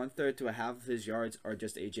around 1/3 to a half of his yards are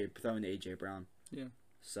just throwing to AJ Brown. Yeah.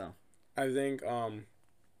 So I think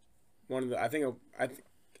one of the I think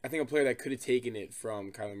a player that could have taken it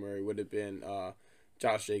from Kyler Murray would have been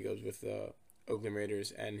Josh Jacobs with the Oakland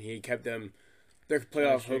Raiders, and he kept their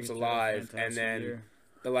playoff hopes alive. And then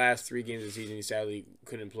the last 3 games of the season, he sadly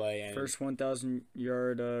couldn't play. And First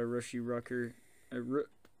 1,000-yard rookie rusher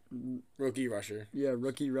rookie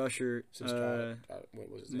rusher. since what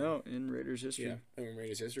was his name? No, in Raiders history. Yeah, in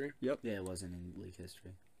Raiders history. yeah, it wasn't in league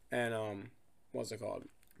history. And what's it called?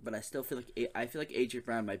 But I still feel like AJ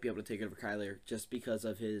Brown might be able to take over Kyler just because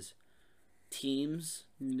of his team's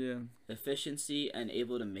Yeah. efficiency and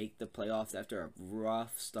able to make the playoffs after a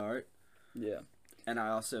rough start. Yeah. And I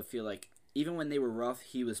also feel like even when they were rough,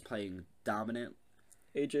 he was playing dominant.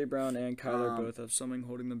 AJ Brown and Kyler Um, both have something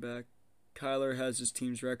holding them back. Kyler has his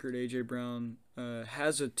team's record. AJ Brown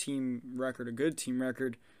has a team record, a good team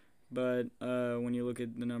record, but when you look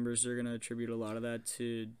at the numbers, they're gonna attribute a lot of that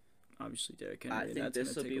to obviously Derrick Henry. I and think that's this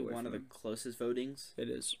gonna will take be away one of from the him. closest votings. It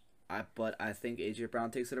is. But I think AJ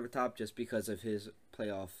Brown takes it over top just because of his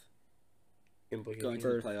playoff Implication. going to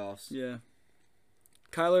the playoffs. Yeah.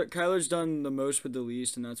 Kyler's done the most with the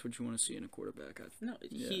least, and that's what you want to see in a quarterback. No,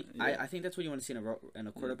 Yeah. I think that's what you want to see in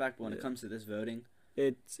a quarterback. But when it Yeah. comes to this voting,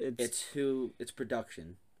 It's it's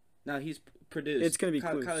production. Now he's produced. It's gonna be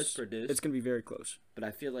close. Kyler's produced. It's gonna be very close. But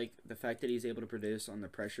I feel like the fact that he's able to produce on the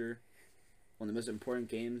pressure, on the most important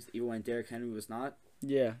games, even when Derrick Henry was not,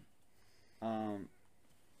 Yeah.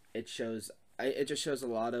 it shows. It just shows a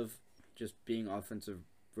lot of just being offensive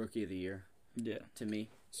rookie of the year Yeah. to me.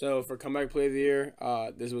 So for comeback play of the year,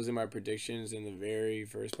 this was in my predictions in the very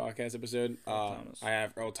first podcast episode. Earl Thomas. I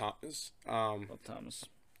have Earl Thomas. Love Thomas.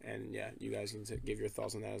 And yeah, you guys can give your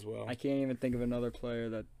thoughts on that as well. I can't even think of another player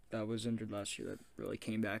that was injured last year that really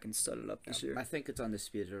came back and studded up this year. I think it's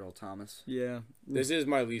undisputed Earl Thomas. Yeah. This is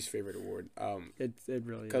my least favorite award. It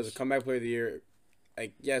really Because is. comeback player of the year,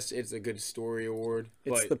 like yes, it's a good story award,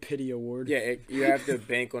 It's but the pity award. yeah, you have to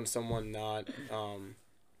bank on someone not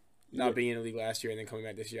Yeah. being in the league last year and then coming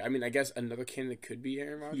back this year. I mean, I guess another candidate could be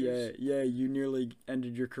Aaron Rodgers. Yeah, you nearly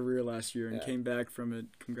ended your career last year and Yeah. came back from it.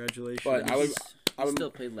 Congratulations. But I would- He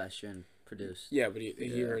still played last year and produced. Yeah, but he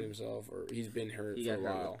Yeah. hurt himself, or he's been hurt He for got a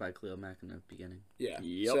hurt while. with by Khalil Mack in the beginning. Yeah.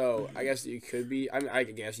 Yep. So I guess he could be. I mean, I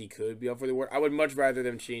guess he could be up for the award. I would much rather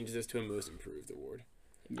them change this to a most improved award.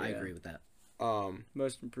 I Yeah. agree with that.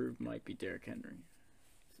 Most improved might be Derrick Henry.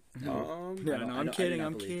 I Yeah, no, don't- I I'm do kidding. not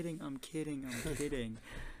I'm believe- kidding. I'm kidding. I'm kidding.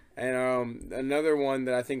 And another one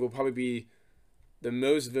that I think will probably be the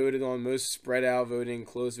most voted on, most spread out voting,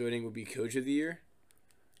 close voting would be Coach of the Year.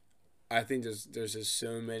 I think there's just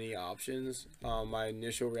so many options. My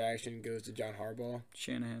initial reaction goes to John Harbaugh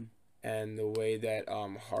Shanahan. and the way that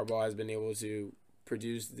Harbaugh has been able to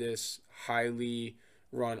produce this highly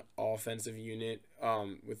run offensive unit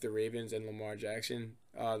with the Ravens and Lamar Jackson.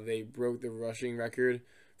 They broke the rushing record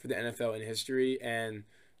for the NFL in history, and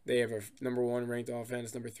they have a number 1 ranked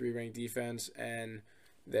offense, number 3 ranked defense, and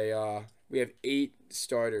we have 8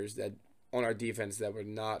 starters that on our defense that were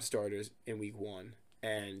not starters in week 1.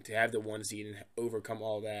 And to have the 1 seed and overcome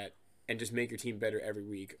all that and just make your team better every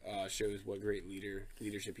week shows what great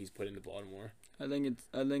leadership he's put into Baltimore. I think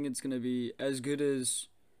it's gonna be as good as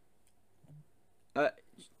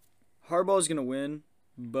Harbaugh's going to win,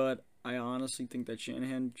 but I honestly think that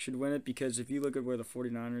Shanahan should win it because if you look at where the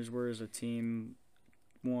 49ers were as a team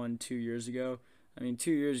 2 years ago, I mean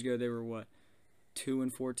 2 years ago they were what?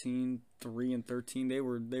 2-14, 3-13.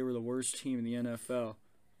 They were the worst team in the NFL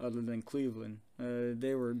other than Cleveland.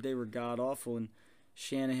 They were god awful, and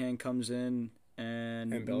Shanahan comes in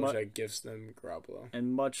and Belichick gifts them Garoppolo.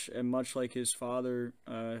 And much like his father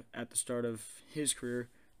at the start of his career,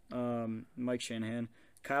 Mike Shanahan,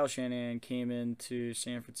 Kyle Shanahan came into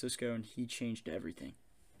San Francisco and he changed everything,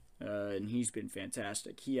 and he's been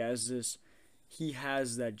fantastic. He has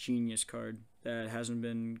that genius card that hasn't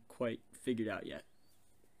been quite figured out yet.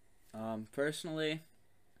 Personally,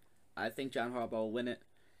 I think John Harbaugh will win it.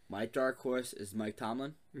 My dark horse is Mike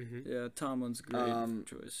Tomlin. Mm-hmm. Yeah, Tomlin's a great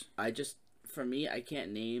choice. For me, I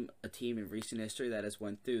can't name a team in recent history that has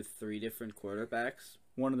went through 3 different quarterbacks.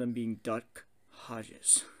 One of them being Duck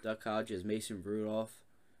Hodges. Duck Hodges, Mason Rudolph,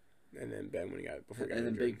 and then Ben when he got before he got and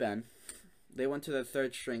then injured. Big Ben. They went to their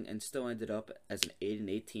 3rd string and still ended up as an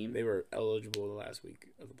 8-8 team. They were eligible the last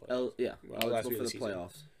week of the playoffs. Eligible for the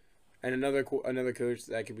playoffs. And another coach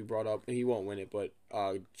that could be brought up, he won't win it, but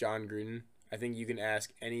John Gruden. I think you can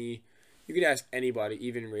ask anybody,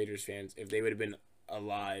 even Raiders fans, if they would have been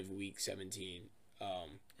alive week 17.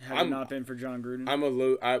 Had it not been for John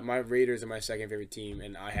Gruden, my Raiders are my second favorite team,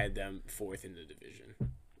 and I had them 4th in the division.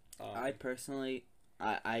 I personally,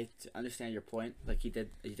 I understand your point. Like he did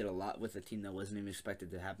a lot with a team that wasn't even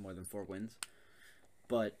expected to have more than 4 wins,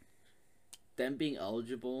 but them being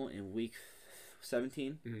eligible in week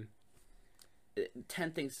 17. Mm-hmm.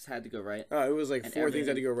 10 things had to go right. Oh, it was like 4 things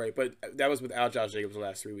had to go right, but that was without Josh Jacobs the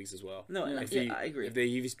last 3 weeks as well. No, yeah. I agree. If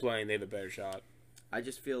he's playing, they have a better shot. I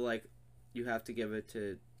just feel like you have to give it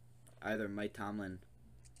to either Mike Tomlin,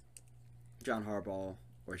 John Harbaugh,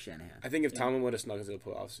 or Shanahan. I think if Tomlin would have snuck into the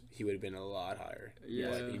playoffs, he would have been a lot higher. Yeah.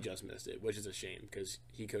 But he just missed it, which is a shame because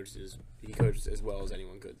he coached as well as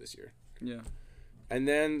anyone could this year. Yeah. And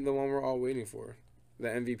then the one we're all waiting for, the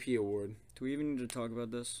MVP award. Do we even need to talk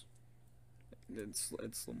about this? It's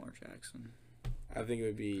Lamar Jackson. I think it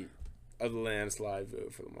would be a landslide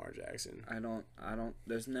vote for Lamar Jackson. I don't.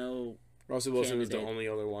 There's no. Russell Wilson was the candidate. only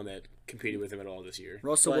other one that competed with him at all this year.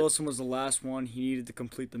 Russell Wilson was the last one. He needed to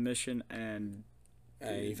complete the mission, and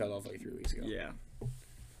he fell off like 3 weeks ago. yeah.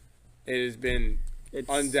 It has been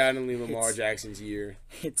undoubtedly Lamar Jackson's year.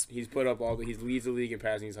 He's put up he leads the league in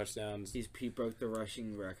passing touchdowns. He broke the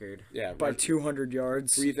rushing record. Yeah, by 200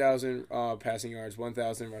 yards. 3,000 passing yards,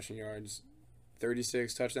 1,000 rushing yards,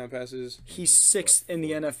 36 touchdown passes. He's 6th in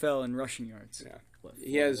the NFL in rushing yards. Yeah, What, 4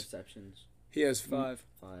 he has receptions. He has 5.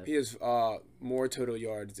 He has more total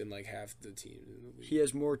yards than like half the teams in the league. He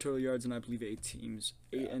has more total yards than I believe 8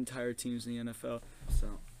 entire teams in the NFL.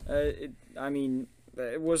 So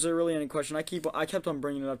Was there really any question? I kept on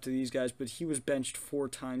bringing it up to these guys, but he was benched 4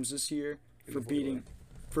 times this year for beating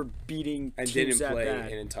and teams didn't that play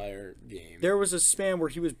bad. an entire game. There was a span where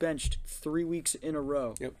he was benched 3 weeks in a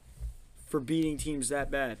row. Yep. For beating teams that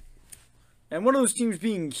bad, and one of those teams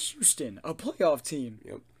being Houston, a playoff team.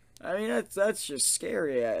 Yep. I mean that's just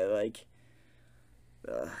scary.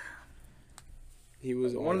 He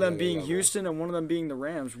was one of them being Houston and one of them being the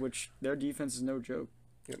Rams, which their defense is no joke.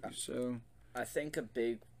 Yep. So I think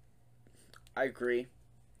I agree.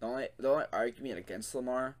 The only argument against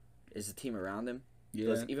Lamar is the team around him.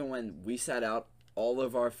 Because even when we sat out all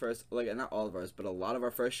of our not all of ours, but a lot of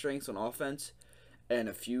our first strings on offense and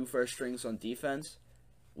a few first strings on defense,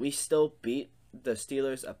 we still beat the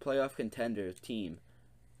Steelers, a playoff contender team,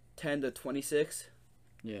 10-26.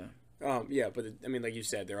 Yeah. Yeah, but like you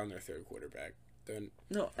said, they're on their 3rd quarterback.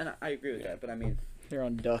 No, and I agree with that, but I mean, they're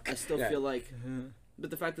on Duck. I still feel like, but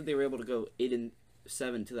the fact that they were able to go 8-7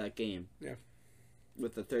 to that game,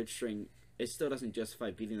 with the 3rd string, it still doesn't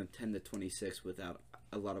justify beating them 10-26 without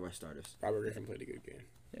a lot of our starters. Robert Griffin played a good game.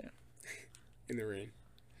 Yeah. In the rain.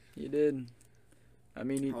 He did. I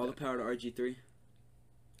mean, all the power to RG3.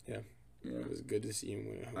 Yeah. It was good to see him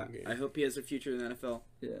win a home game. I hope he has a future in the NFL.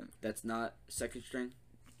 Yeah. That's not 2nd string.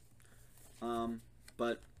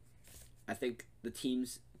 But I think the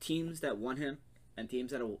teams that want him and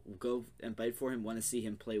teams that will go and fight for him want to see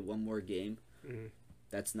him play one more game. Mm-hmm.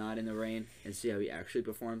 That's not in the rain and see how he actually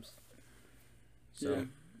performs. So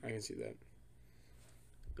I can see that.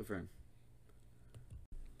 Good for him.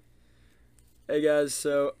 Hey guys,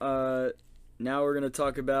 so now we're gonna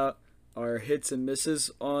talk about our hits and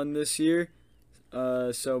misses on this year.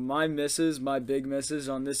 So my big misses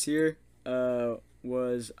on this year,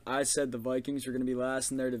 was I said the Vikings were gonna be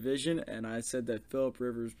last in their division, and I said that Phillip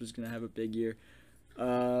Rivers was gonna have a big year.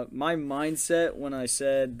 My mindset when I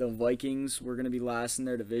said the Vikings were gonna be last in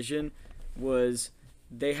their division was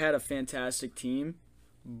they had a fantastic team,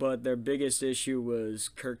 but their biggest issue was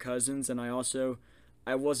Kirk Cousins, and I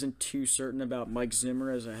wasn't too certain about Mike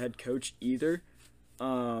Zimmer as a head coach either.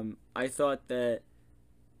 I thought that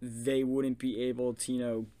they wouldn't be able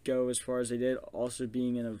to, go as far as they did, also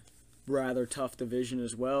being in a rather tough division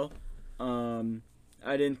as well.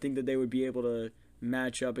 I didn't think that they would be able to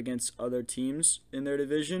match up against other teams in their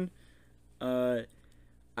division.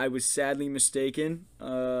 I was sadly mistaken.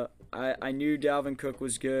 I knew Dalvin Cook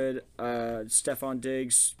was good. Stephon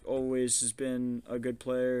Diggs always has been a good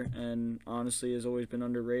player and honestly has always been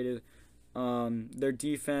underrated. Their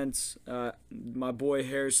defense, my boy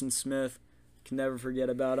Harrison Smith, can never forget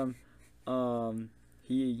about him.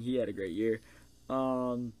 He had a great year.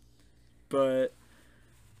 But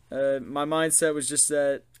my mindset was just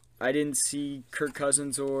that I didn't see Kirk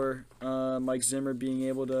Cousins or Mike Zimmer being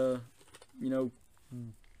able to,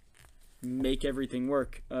 make everything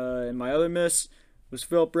work. And my other miss was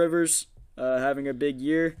Phillip Rivers having a big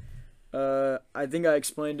year. I think I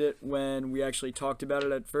explained it when we actually talked about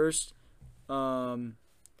it at first.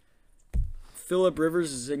 Phillip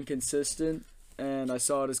Rivers is inconsistent, and I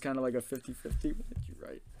saw it as kind of like a 50-50. What did you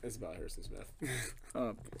write? It's about Harrison Smith.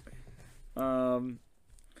 Oh, boy.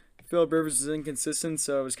 Phillip Rivers is inconsistent,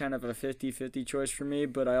 so it was kind of a 50-50 choice for me,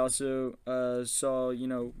 but I also saw,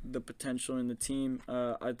 the potential in the team.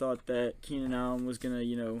 I thought that Keenan Allen was going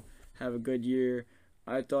to, have a good year.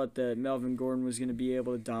 I thought that Melvin Gordon was going to be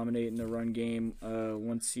able to dominate in the run game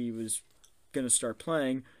once he was going to start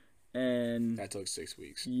playing. And that took 6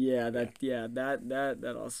 weeks.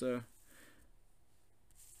 That also.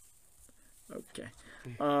 Okay.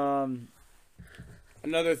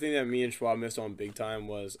 Another thing that me and Schwab missed on big time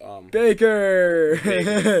was Baker.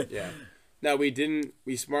 Yeah. No,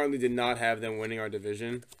 we smartly did not have them winning our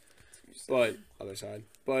division. But other side.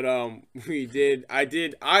 But we did.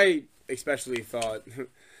 I especially thought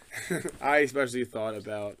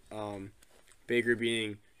about Baker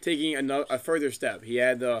taking a further step. He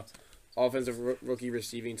had the offensive rookie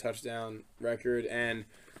receiving touchdown record, and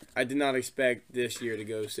I did not expect this year to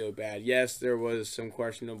go so bad. Yes, there was some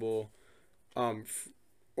questionable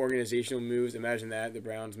organizational moves. Imagine that the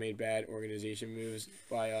Browns made bad organization moves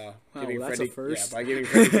by giving Freddie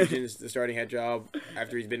Kitchens the starting head job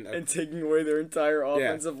after he's been and taking away their entire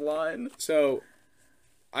offensive line. So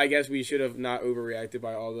I guess we should have not overreacted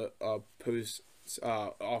by all the post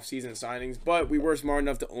off-season signings, but we were smart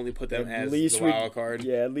enough to only put them as the wild card.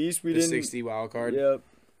 Yeah, at least we didn't. 60 wild card. Yep.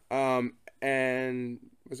 And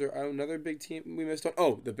was there another big team we missed on?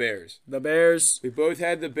 Oh, the Bears. The Bears. We both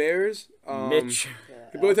had the Bears. Mitch.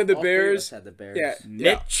 We both had the Bears. Had the Bears. Yeah.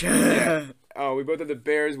 Mitch. Yeah. We both had the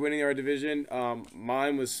Bears winning our division.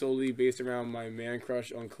 Mine was solely based around my man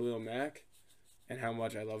crush on Khalil Mack and how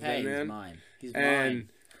much I love that man. He's mine.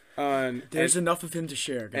 There's enough of him to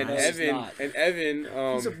share, guys. And Evan,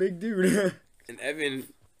 he's a big dude. and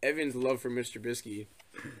Evan's love for Mr. Trubisky.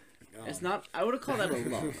 It's not. I would have called that a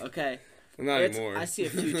love. Okay. Not anymore. I see a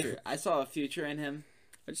future. I saw a future in him.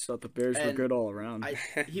 I just thought the Bears were good all around.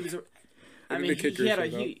 He was.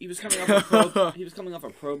 He was coming off a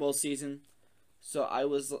Pro Bowl season, so I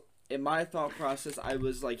was in my thought process. I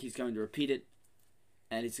was like, he's going to repeat it,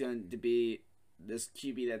 and he's going to be this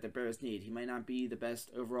QB that the Bears need. He might not be the best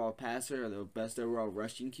overall passer or the best overall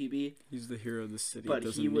rushing QB. He's the hero of the city. But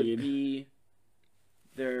he would be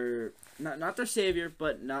their not their savior,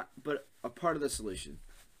 but a part of the solution.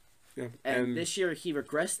 Yeah. And this year he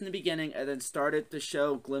regressed in the beginning and then started to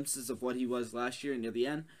show glimpses of what he was last year near the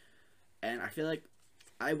end. And I feel like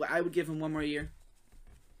I would give him one more year,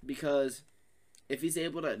 because if he's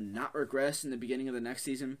able to not regress in the beginning of the next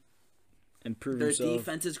season, and prove their himself.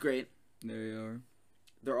 defense is great. There you are.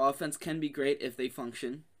 Their offense can be great if they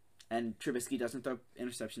function, and Trubisky doesn't throw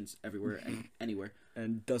interceptions everywhere and anywhere,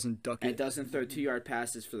 and doesn't duck and it. doesn't throw 2-yard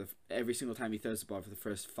passes for every single time he throws the ball for the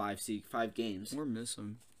first five games. Or miss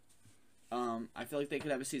him. I feel like they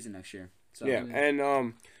could have a season next year. So. Yeah,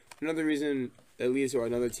 and another reason, at least, or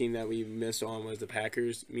another team that we missed on was the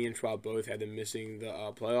Packers. Me and Schwab both had them missing the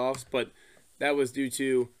playoffs, but that was due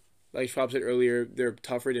to, like Schwab said earlier, their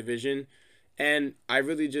tougher division. And I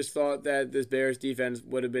really just thought that this Bears defense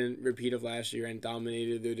would have been repeat of last year and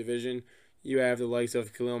dominated their division. You have the likes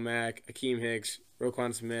of Khalil Mack, Akeem Hicks,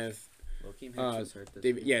 Roquan Smith. Akeem Hicks was hurt this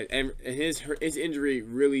week. Yeah, and his injury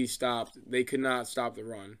really stopped. They could not stop the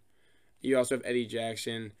run. You also have Eddie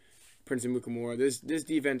Jackson, Prince Mukamura. This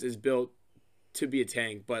defense is built to be a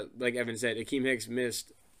tank, but like Evan said, Akeem Hicks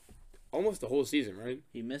missed almost the whole season, right?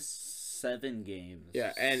 He missed 7 games.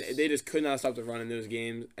 Yeah, and they just could not stop the run in those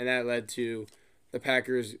games, and that led to the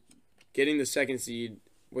Packers getting the second seed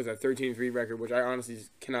with a 13-3 record, which I honestly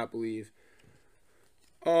cannot believe.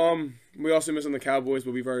 We also missed on the Cowboys,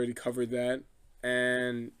 but we've already covered that.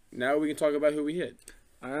 And now we can talk about who we hit.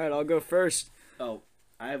 All right, I'll go first. Oh,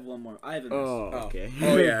 I have one more. I have a miss. Oh, okay.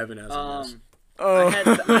 Oh yeah, Evan has a miss.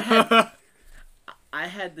 Oh. I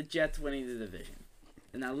had the Jets winning the division.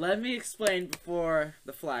 Now let me explain before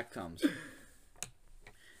the flag comes.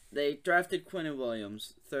 They drafted Quinnen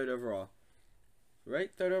Williams, 3rd overall. Right?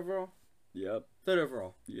 3rd overall? Yep. 3rd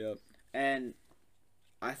overall. Yep. And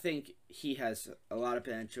I think he has a lot of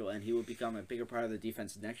potential, and he will become a bigger part of the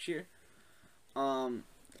defense next year. I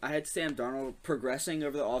had Sam Darnold progressing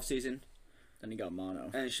over the offseason Then he got mono.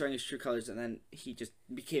 and showing his true colors, and then he just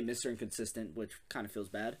became Mr. Inconsistent, which kind of feels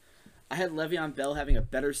bad. I had Le'Veon Bell having a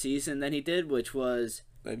better season than he did, which was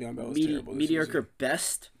Le'Veon Bell was terrible this mediocre season.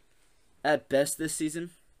 best at best this season.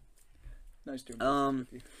 Nice doing.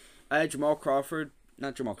 I had Jamal Crawford.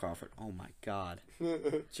 Not Jamal Crawford. Oh, my God.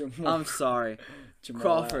 Jamal, I'm sorry. Jamal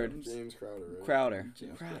Crawford. Adams. James Crowder. Right? Crowder.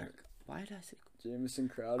 James Crowder. Why did I say... Jamison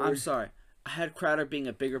Crowder. I'm sorry. I had Crowder being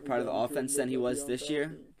a bigger part of the offense than he was this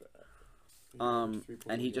year. And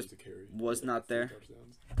he just was not there.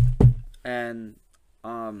 And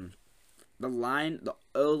the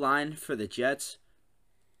O-line for the Jets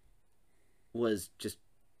was just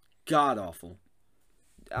god-awful.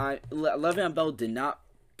 Le'Veon Bell did not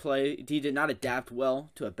play. He did not adapt well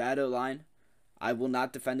to a bad O-line. I will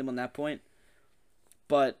not defend him on that point.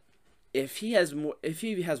 But if he has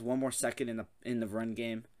one more second in the run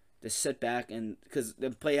game to sit back and because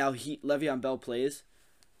the play how Le'Veon Bell plays,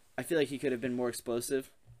 I feel like he could have been more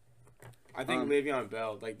explosive. I think Le'Veon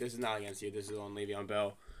Bell, like this is not against you, this is on Le'Veon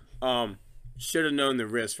Bell. Should have known the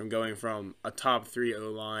risk from going from a top 3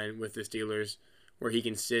 O line with the Steelers, where he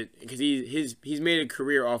can sit because he's made a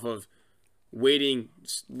career off of waiting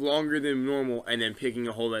longer than normal and then picking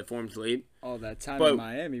a hole that forms late. All that time But- in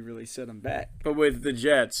Miami really set him back. But with the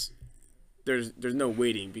Jets, there's no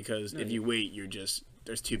waiting because if you wait,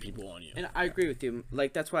 there's 2 people on you. And I agree with you.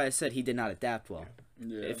 Like that's why I said he did not adapt well.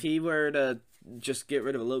 Yeah. If he were to just get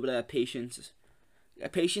rid of a little bit of that patience.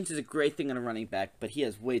 Patience is a great thing in a running back, but he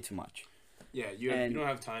has way too much. Yeah, you don't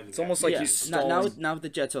have time. It's almost like he's stalling. Now with the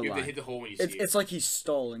Jets O You have to line. hit the hole when you It's, see it. it's like he's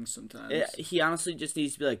stalling sometimes. He honestly just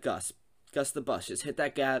needs to be like Gus the bus. Just hit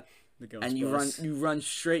that gap The Ghost and Bus. you run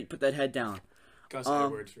straight, put that head down. Gus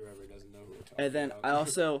Edwards, whoever doesn't know who we're talking And then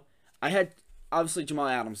about. I had obviously Jamal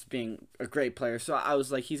Adams being a great player, so I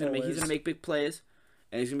was like he's gonna Always. make big plays,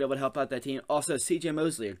 and he's gonna be able to help out that team. Also, C.J.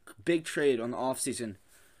 Mosley, a big trade on the offseason,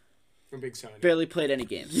 From Big Sign. barely played any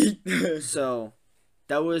games. So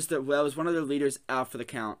that was one of their leaders out for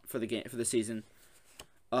the season.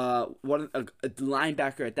 A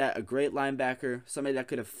linebacker at that, a great linebacker, somebody that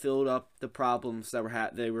could have filled up the problems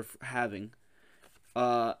that they were having.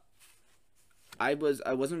 I was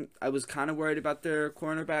kind of worried about their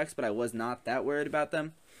cornerbacks, but I was not that worried about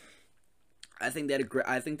them. I think they had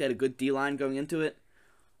a good D line going into it.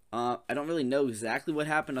 I don't really know exactly what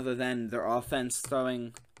happened other than their offense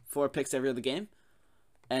throwing 4 picks every other game,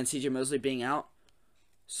 and C.J. Mosley being out.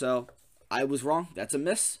 So I was wrong. That's a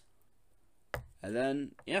miss. And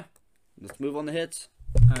then let's move on to hits.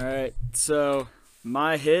 All right, so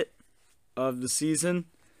my hit of the season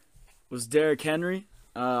was Derrick Henry.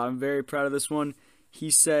 I'm very proud of this one. He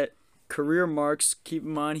set career marks. Keep in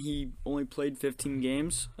mind he only played 15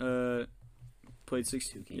 games. Played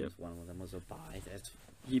 16 Games. Yep. One of them was a bye.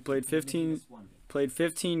 He played 15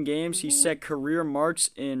 games. He set career marks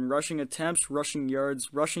in rushing attempts, rushing yards,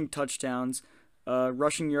 rushing touchdowns,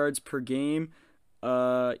 rushing yards per game,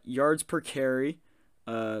 yards per carry.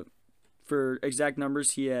 For exact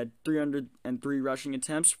numbers, he had 303 rushing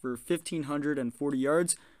attempts for 1,540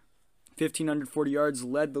 yards. 1,540 yards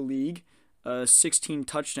led the league. 16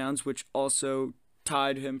 touchdowns, which also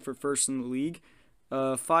tied him for first in the league.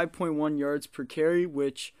 5.1 yards per carry,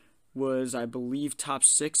 which was, I believe, top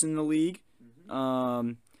 6 in the league.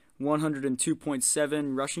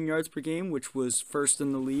 102.7 rushing yards per game, which was first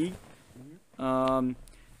in the league.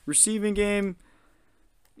 Receiving game,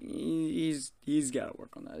 he's got to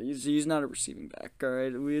work on that. He's not a receiving back, all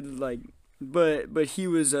right. But he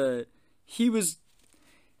was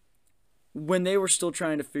when they were still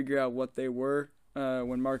trying to figure out what they were.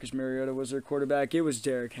 When Marcus Mariota was their quarterback, it was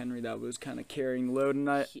Derrick Henry that was kind of carrying the load, and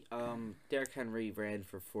Derrick Henry ran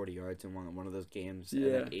for 40 yards in one of those games, Yeah.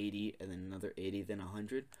 and then 80, and then another 80, then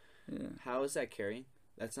 100. Yeah. How is that carrying?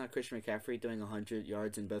 That's not Christian McCaffrey doing 100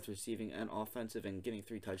 yards in both receiving and offensive and getting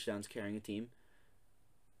 3 touchdowns carrying a team.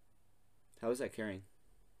 How is that carrying?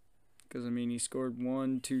 Because he scored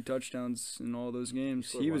 1-2 touchdowns in all those games.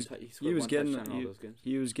 scored He one was tou- he scored one getting touchdown in all those games.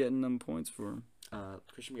 he was getting them points for him.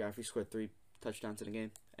 Christian McCaffrey scored 3 touchdowns in a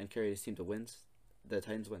game and carried his team to wins. The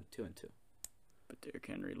Titans went 2-2. but Derrick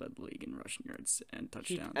Henry led the league in rushing yards and He,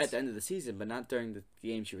 touchdowns. at the end of the season, but not during the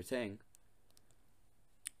games you were saying.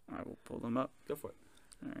 I will pull them up. Go for it.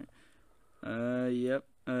 All right. Yep.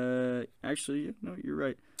 Actually, no, you're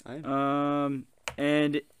right.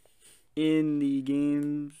 And in the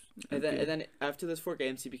games, And then after those 4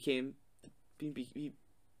 games, he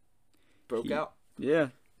broke out. yeah.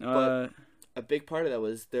 But a big part of that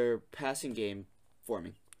was their passing game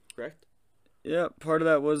forming, correct? Yeah, part of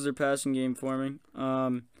that was their passing game forming.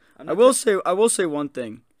 I will say one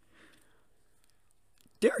thing.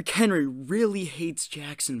 Derrick Henry really hates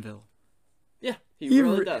Jacksonville. Yeah, he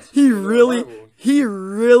really does. He They're a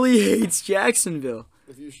really hates Jacksonville.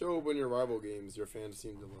 If you show up in your rival games, your fans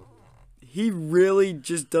seem to love you. He really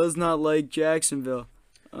just does not like Jacksonville.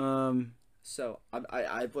 So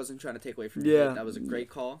I wasn't trying to take away from Yeah. you. That was a great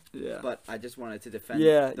call. Yeah. But I just wanted to defend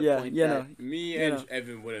Yeah, the yeah, point yeah, that no. Me You and know.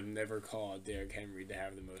 Evan would have never called Derrick Henry to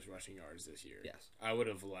have the most rushing yards this year. yes. I would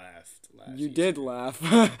have laughed last You year. did laugh.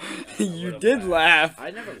 You would've did laugh.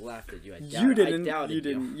 I never laughed at you. You didn't. I doubted You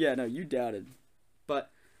didn't. Yeah, no, you doubted.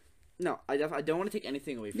 But no, I don't want to take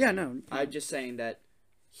anything away from Yeah, you. no. I'm just saying that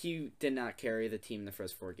he did not carry the team in the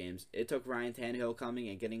first 4 games. It took Ryan Tannehill coming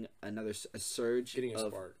and getting a surge, Getting a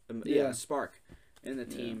of, spark. Yeah. a spark in the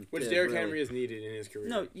team, Which to Derrick really- Henry has needed in his career.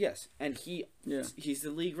 No, yes, and Yeah. he's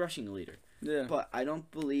the league rushing leader. Yeah. But I don't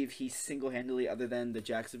believe he single-handedly, other than the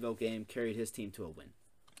Jacksonville game, carried his team to a win.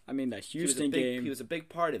 I mean, that He was a Houston big- game. He was a big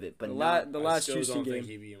part of it, but The not, last still Houston don't game. think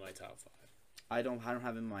he'd be in my top 5. I don't have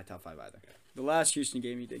him in my top 5 either. The last Houston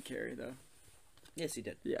game he did carry though. Yes, he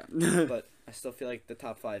did. Yeah. But I still feel like the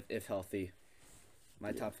top 5, if healthy,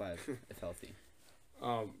 my top 5, if healthy.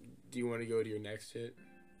 Do you want to go to your next hit?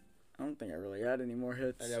 I don't think I really had any more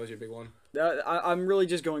hits. And that was your big one? I'm really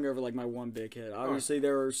just going over like my one big hit. Obviously,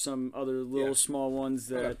 there were some other little Yeah. small ones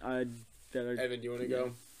that Okay. Evan, do you want to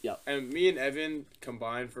go? Yeah. And me and Evan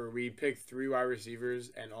combined we picked 3 wide receivers,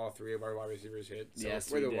 and all 3 of our wide receivers hit. So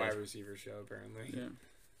Yes, we're we the did. wide receiver show, apparently. Yeah.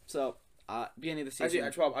 So, beginning of the Actually,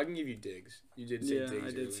 season, I can give you Diggs. You did say Yeah, Diggs. I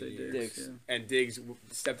did early say in the year. Diggs. Diggs. Yeah. And Diggs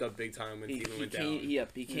stepped up big time when Thielen went down.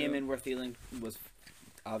 he came Yeah. in where Thielen was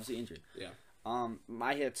obviously injured. Yeah.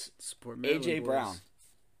 My hits, Support Maryland AJ boys. Brown,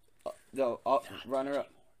 the runner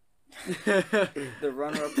up. The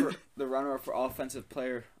runner up for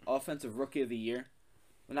offensive rookie of the year.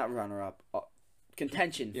 Well, not runner up.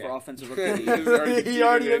 Contention Yeah. for offensive rookie of the year. He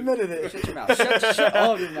already admitted it. Shut your mouth. Shut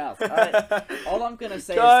all of your mouth. All right. All I'm gonna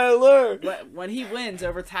say Kyler. is when he wins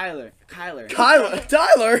over Kyler. Tyler.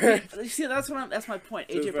 You see, that's my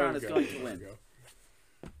point. So AJ Brown is go. going to win.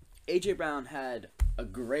 AJ Brown had a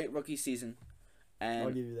great rookie season, I'll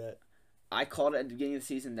and give you that. I called it at the beginning of the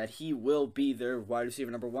season that he will be their wide receiver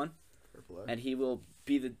number 1, and he will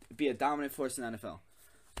be a dominant force in the NFL.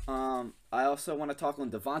 I also want to talk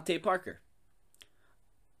on Devontae Parker.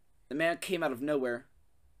 The man came out of nowhere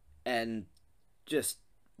and just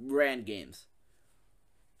ran games,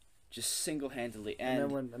 just single-handedly. And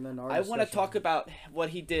then I want to talk about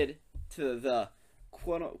what he did to the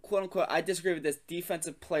quote unquote. I disagree with this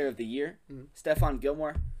defensive player of the year, Stephon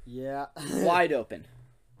Gilmore, Yeah. wide open.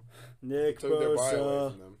 Nick Took their bye away Bosa.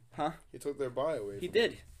 from them. Huh? He took their bye away. He from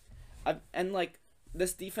did. And like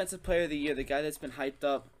this defensive player of the year, the guy that's been hyped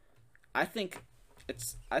up, I think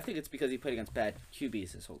it's because he played against bad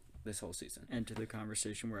QBs this whole season. Enter the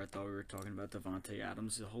conversation where I thought we were talking about Devontae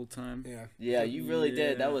Adams the whole time. them. Yeah. Yeah, you really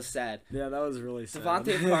did. Yeah. That was sad. Yeah, that was really sad.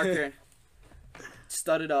 Devontae Parker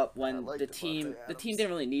studded up when I like the Devontae team Adams. didn't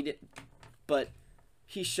really need it, but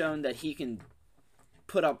he's shown that he can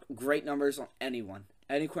put up great numbers on anyone.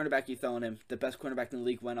 Any cornerback you throw on him, the best cornerback in the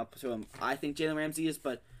league went up to him. I think Jalen Ramsey is,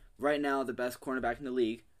 but right now the best cornerback in the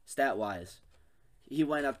league, stat-wise, he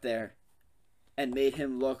went up there and made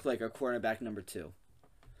him look like a cornerback number 2.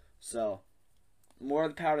 So, all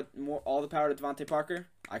the power to Devontae Parker.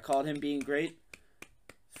 I called him being great.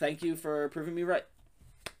 Thank you for proving me right.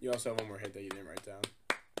 You also have one more hit that you didn't write down.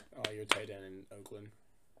 Your tight end in Oakland.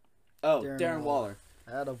 Oh, Darren Darren Waller.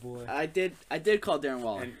 Attaboy. I did call Darren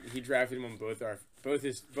Waller. And he drafted him on both our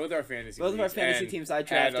fantasy Both of our leagues, fantasy and teams I had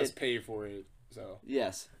drafted. us pay for it. So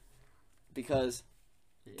Yes. Because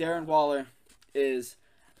Darren Waller is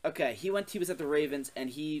okay, he was at the Ravens and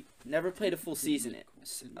he never played a full season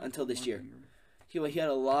until this year. He had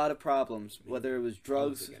a lot of problems, whether it was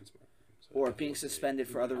drugs against Mark, so or being suspended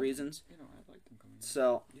for other reasons.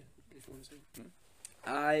 So if you want to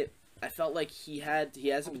say. I felt like he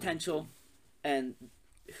has a potential, and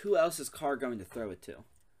who else is Carr going to throw it to?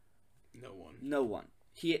 No one. No one.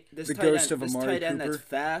 This The tight ghost end, of this Amari tight end that's Cooper?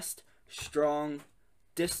 fast, strong,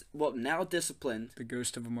 now disciplined, The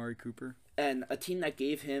ghost of Amari Cooper. and a team that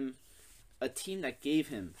gave him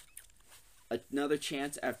another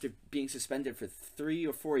chance after being suspended for 3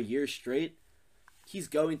 or 4 years straight, he's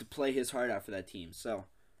going to play his heart out for that team. So,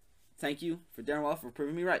 thank you for Darren Waller for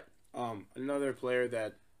proving me right. Another player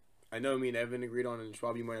that I know me and Evan agreed on, and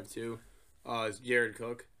Schwab, you might have too, is Jared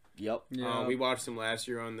Cook. Yep. Yeah. We watched him last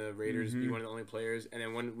year on the Raiders, be one of the only players, and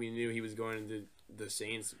then when we knew he was going to the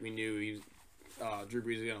Saints, we knew he was, Drew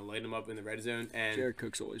Brees was going to light him up in the red zone, and Jared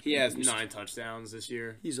Cook's always he been has a beast. 9 touchdowns this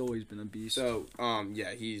year. He's always been a beast. So,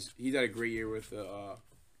 yeah, he's had a great year with the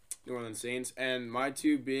New Orleans Saints, and my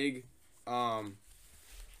 2 big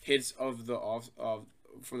hits of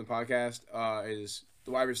from the podcast is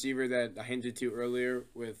the wide receiver that I hinted to earlier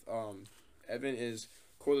with Evan is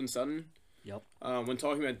Courtland Sutton. Yep. When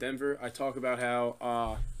talking about Denver, I talk about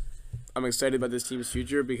how I'm excited about this team's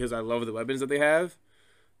future because I love the weapons that they have.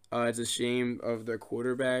 It's a shame of their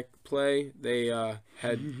quarterback play. They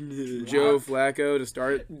had Joe Flacco to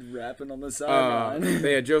start. Rapping on the sideline.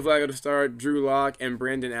 They had Joe Flacco to start, Drew Lock, and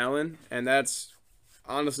Brandon Allen, and that's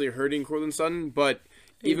honestly hurting Courtland Sutton. But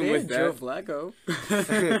even with Joe that, Flacco.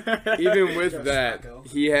 even with Joe that,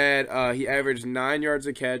 Flacco. he averaged 9 yards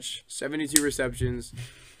a catch, 72 receptions,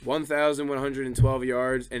 1,112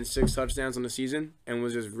 yards, and 6 touchdowns on the season, and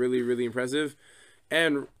was just really, really impressive.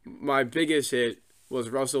 And my biggest hit was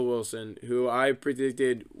Russell Wilson, who I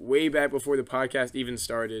predicted way back before the podcast even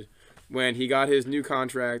started, when he got his new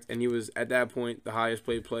contract, and he was at that point the highest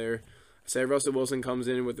paid player. I said Russell Wilson comes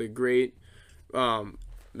in with a great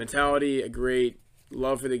mentality, a great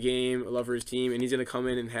love for the game, a love for his team, and he's going to come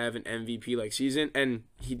in and have an MVP-like season. And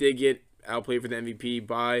he did get outplayed for the MVP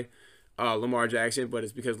by Lamar Jackson, but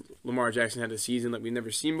it's because Lamar Jackson had a season like we've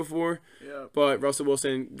never seen before. Yeah. But Russell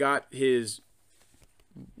Wilson got his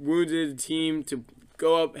wounded team to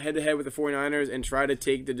go up head-to-head with the 49ers and try to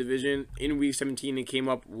take the division in Week 17 and came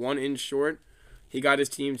up 1 inch short. He got his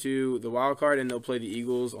team to the wild card, and they'll play the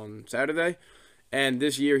Eagles on Saturday. And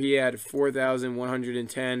this year he had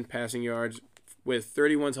 4,110 passing yards with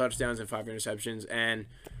 31 touchdowns and 5 interceptions. And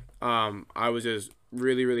I was just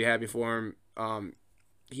really, really happy for him.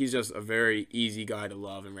 He's just a very easy guy to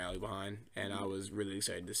love and rally behind, and I was really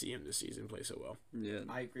excited to see him this season play so well. Yeah.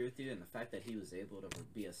 I agree with you, and the fact that he was able to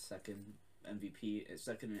be a second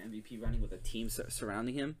MVP running with a team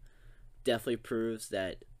surrounding him definitely proves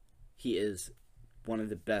that he is one of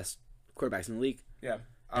the best quarterbacks in the league. Yeah.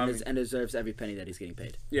 And deserves every penny that he's getting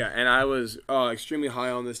paid. Yeah, and I was extremely high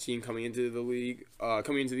on this team coming into the league,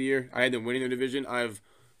 coming into the year. I had them winning their division. I've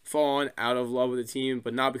fallen out of love with the team,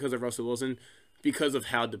 but not because of Russell Wilson, because of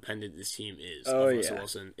how dependent this team is of Russell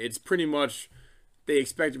Wilson. It's pretty much they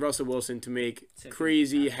expect Russell Wilson to make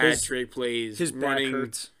crazy hat trick plays, His back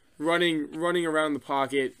hurts. running around the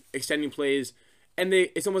pocket, extending plays, and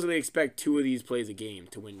it's almost like they expect 2 of these plays a game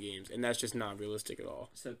to win games, and that's just not realistic at all.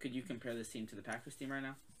 So could you compare this team to the Packers team right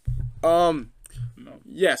now? No.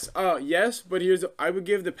 Yes, but I would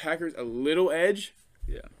give the Packers a little edge.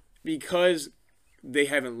 Yeah. Because they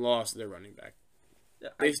haven't lost their running back.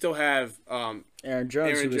 They still have Aaron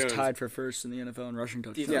Jones, Aaron who was Jones. tied for first in the NFL in rushing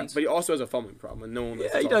touchdowns. yeah, but he also has a fumbling problem, and no one.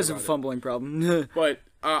 Yeah, he does have a fumbling problem. But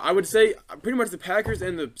I would say pretty much the Packers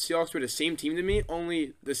and the Seahawks were the same team to me.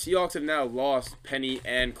 Only the Seahawks have now lost Penny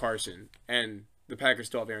and Carson, and the Packers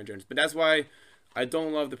still have Aaron Jones. But that's why I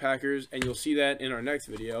don't love the Packers, and you'll see that in our next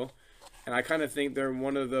video. And I kind of think they're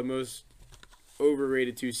one of the most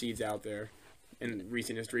overrated 2 seeds out there in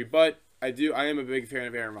recent history. But I am a big fan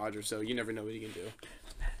of Aaron Rodgers, so you never know what he can do.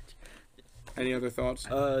 Any other thoughts?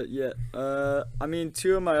 Yeah. I mean,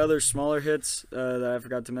 2 of my other smaller hits that I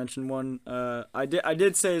forgot to mention. One, I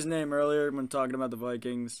did say his name earlier when talking about the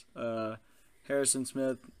Vikings. Harrison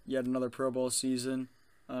Smith, yet another Pro Bowl season.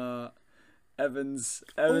 Evan's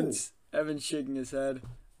shaking his head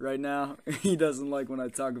right now. He doesn't like when I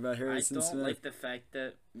talk about Harrison Smith. I don't like the fact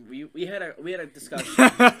that we had a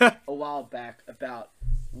discussion a while back about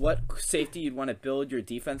what safety you'd want to build your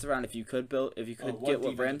defense around if you could get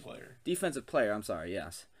what brand defensive player. I'm sorry,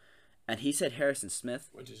 yes. And he said Harrison Smith,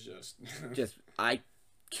 Which is just I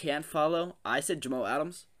can't follow. I said Jamal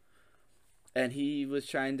Adams, and he was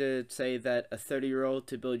trying to say that a 30-year-old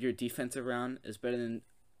to build your defense around is better than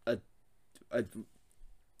a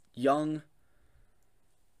young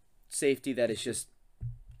safety that is just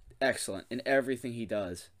excellent in everything he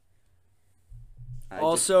does.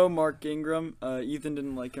 Also, Mark Ingram. Ethan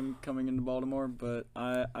didn't like him coming into Baltimore, but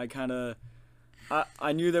I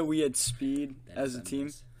knew that we had speed as a team.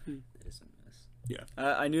 That is a miss. Yeah.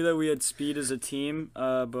 I knew that we had speed as a team,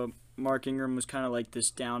 but Mark Ingram was kind of like this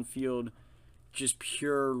downfield, just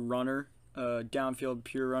pure runner, that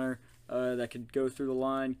could go through the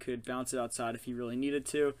line, could bounce it outside if he really needed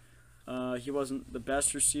to. He wasn't the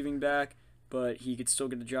best receiving back, but he could still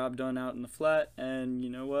get the job done out in the flat. And you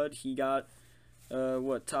know what? He got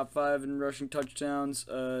top 5 in rushing touchdowns.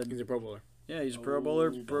 He's a Pro Bowler. Yeah, he's a Pro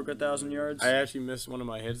Bowler. Broke 1,000 yards. I actually missed one of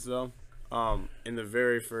my hits though. In the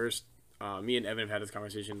very first, me and Evan have had this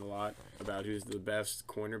conversation a lot about who's the best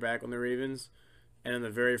cornerback on the Ravens. And in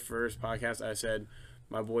the very first podcast, I said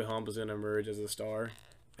my boy Hump is going to emerge as a star,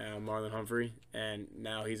 Marlon Humphrey, and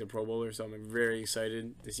now he's a Pro Bowler. So I'm very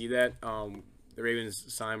excited to see that. The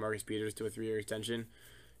Ravens signed Marcus Peters to a 3-year extension,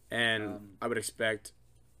 and I would expect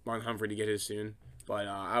Marlon Humphrey to get his soon. But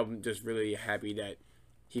I'm just really happy that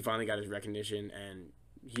he finally got his recognition, and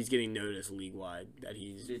he's getting noticed league-wide that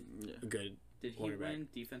he's a good Did he cornerback. win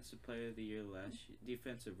Defensive Player of the Year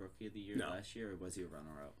Defensive Rookie of the Year No. last year, or was he a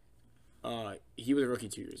runner-up? He was a rookie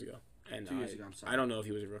 2 years ago. And 2 years ago, I'm sorry. I don't know if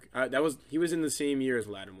he was a rookie. He was in the same year as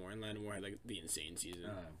Lattimore, and Lattimore had like the insane season.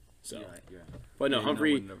 So, You're right, you're right. but no, Yeah, no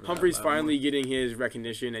Humphrey one never Humphrey's got Lattimore. finally getting his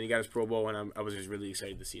recognition, and he got his Pro Bowl, and I was just really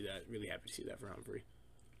excited to see that. Really happy to see that for Humphrey.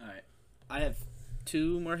 All right. I have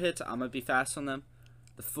 2 more hits. I'm going to be fast on them.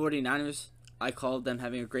 The 49ers, I called them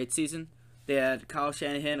having a great season. They had Kyle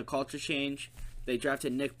Shanahan, a culture change. They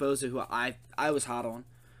drafted Nick Bosa, who I was hot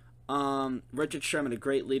on. Richard Sherman, a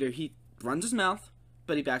great leader. He runs his mouth,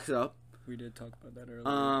 but he backs it up. We did talk about that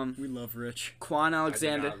earlier. We love Rich. Quan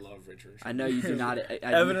Alexander. I love Richard. I know you do not.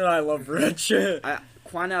 Evan and I love Rich.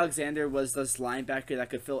 Quan Alexander was this linebacker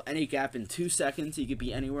that could fill any gap in 2 seconds. He could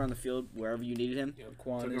be anywhere on the field, wherever you needed him.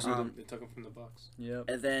 Quan is. They took him from the Bucks. Yep.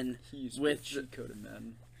 And then He's with cheat coded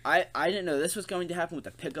Madden. I didn't know this was going to happen with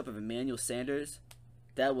the pickup of Emmanuel Sanders.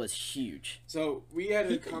 That was huge. So we had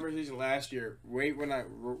a conversation last year, right when I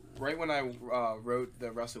wrote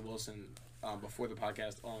the Russell Wilson before the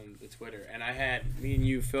podcast on the Twitter, and me and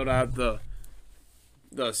you filled out the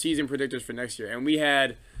season predictors for next year,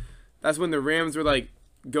 and that's when the Rams were like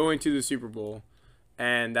going to the Super Bowl,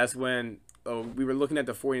 and that's when we were looking at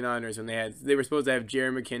the 49ers, and they were supposed to have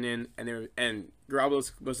Jerry McKinnon, and Garoppolo was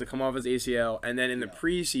supposed to come off his ACL, and then in the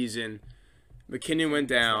preseason, McKinnon went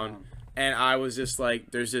down. And I was just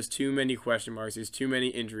like, there's just too many question marks. There's too many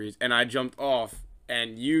injuries. And I jumped off,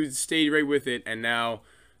 and you stayed right with it. And now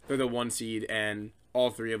they're the 1 seed, and all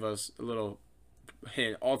 3 of us, all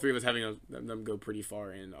 3 of us having them go pretty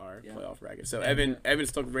far in our playoff bracket. So Evan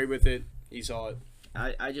stuck right with it. He saw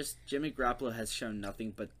it. Jimmy Garoppolo has shown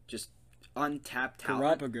nothing but just untapped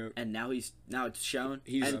talent. Garoppolo. And now it's shown.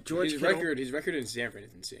 His Kittle, record in Sanford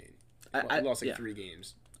is insane. He lost 3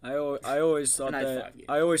 games. I always thought And I had that 5 games.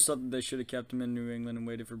 I always thought that they should have kept him in New England and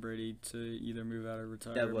waited for Brady to either move out or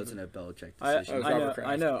retire. that wasn't a Belichick I decision.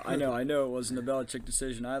 know it wasn't a Belichick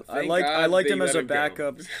decision. I Thank liked God him they as let a him go.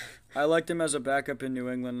 backup. I liked him as a backup in New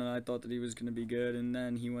England, and I thought that he was going to be good. And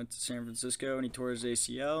then he went to San Francisco and he tore his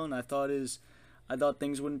ACL, and I thought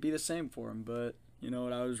things wouldn't be the same for him. But you know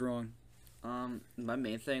what? I was wrong. My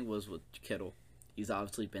main thing was with Kittle. He's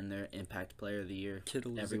obviously been their impact player of the year.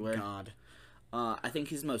 Kittle is everywhere. a god. I think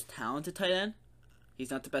he's the most talented tight end. He's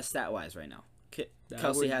not the best stat wise right now. That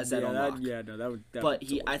Kelsey would- has that on lock. that would. But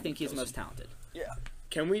I think he's the most talented.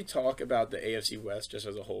 Can we talk about the AFC West just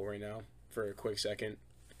as a whole right now for a quick second?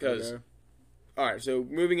 Because, all right, so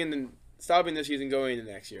stopping this season, going into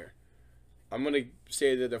next year, I'm going to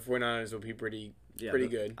say that the 49ers will be pretty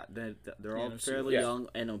good. They're all Yeah, fairly yeah. young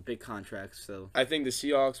and on big contracts. So I think the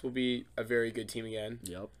Seahawks will be a very good team again.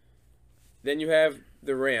 yep, Then you have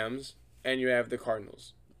the Rams, and you have the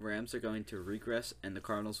Cardinals. Rams are going to regress, and the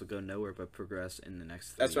Cardinals will go nowhere but progress in the next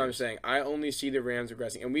 3 That's what I'm years. saying. I only see the Rams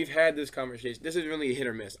regressing. And we've had this conversation. This is really a hit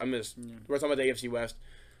or miss. We're talking about the AFC West.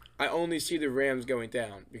 I only see the Rams going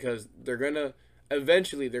down because they're going to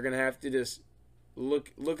eventually have to just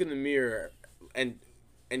look in the mirror and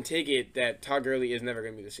take it that Todd Gurley is never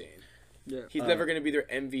going to be the same. Yeah. He's never going to be their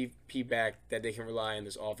MVP back that they can rely on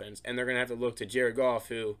this offense. And they're going to have to look to Jared Goff,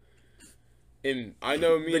 who, I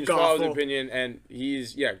know me The and Schwab's Goffle. opinion, and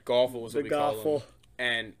Goffle was what we call him. Goffle.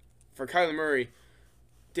 And for Kyler Murray,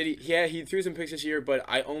 he threw some picks this year, but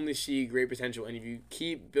I only see great potential. And if you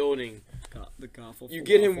keep building, The Goffle. you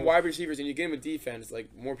get him wide receivers and you get him a defense,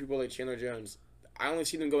 like more people like Chandler Jones. I only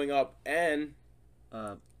see them going up, and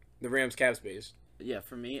the Rams cap space. Yeah,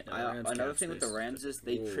 for me, Yeah, Rams another cap thing with the space. Rams is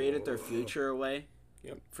they traded their future away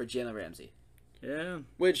for Jalen Ramsey. Yeah.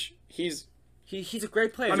 Which he's He's a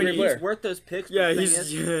great player. I mean, he's worth those picks. but Yeah, the thing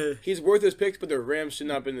is, he's worth his picks, but the Rams should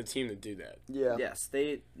not have been the team to do that. yeah. yes,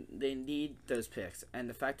 they need those picks, and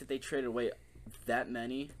the fact that they traded away that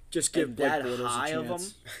many, Just give and Blake that Bortles high a of them,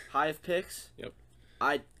 chance. high of picks. Yep.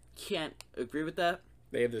 I can't agree with that.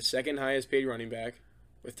 They have the second highest paid running back.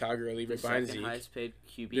 with Todd Gurley The right behind second Zeke. highest paid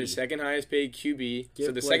QB. The second highest paid QB. Give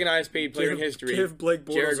So the Blake- second highest paid player in give- history. Give Blake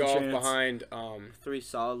Bortles Jared a Goff chance. behind. 3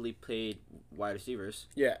 solidly paid wide receivers.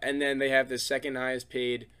 Yeah, and then they have the second highest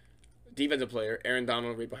paid defensive player, Aaron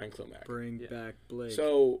Donald, right behind Clomac. Bring Yeah. back Blake.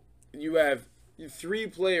 So you have 3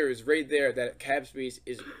 players right there that cap space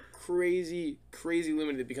is crazy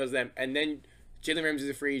limited because of them. And then Jalen Ramsey is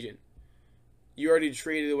a free agent. You already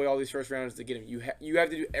traded away all these first rounds to get him. You have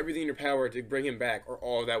to do everything in your power to bring him back, or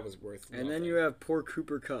all of that was worth. and then nothing. you have poor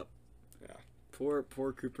Cooper Cup. Yeah. Poor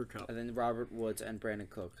Cooper Cup. And then Robert Woods and Brandon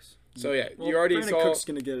Cooks. So yeah, Well, you already Brandon saw. Cook's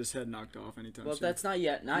gonna get his head knocked off anytime Well, soon. that's not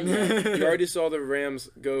yet. Not yet. You already saw the Rams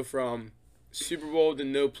go from Super Bowl to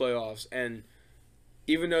no playoffs, and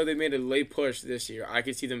even though they made a late push this year, I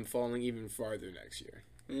could see them falling even farther next year.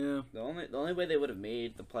 Yeah. The only way they would have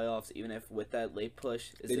made the playoffs, even if with that late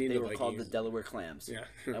push, is They if need they the were called the Vikings. Delaware Clams. Yeah,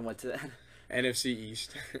 And went to that. NFC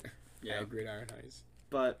East. Yeah. At Gridiron Heights.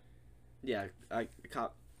 But yeah, I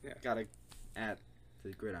Yeah. gotta add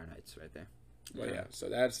the Gridiron Heights right there. But yeah, so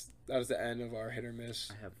that was the end of our hit or miss.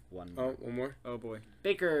 I have one Oh, more. one more. Oh boy.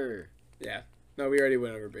 Baker. Yeah. No, we already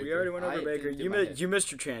went over Baker. We already went over I Baker. didn't do You my hit. you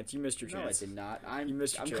missed your chance. You missed your No, I chance. did not. You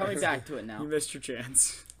missed your I'm chance. coming back to it now. You missed your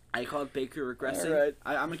chance. I called Baker regressing. Alright.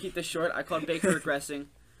 I'm gonna keep this short. I called Baker regressing.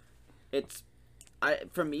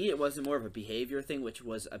 For me, it wasn't more of a behavior thing, which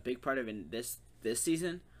was a big part of this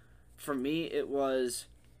season. For me, it was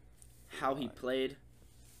how he played,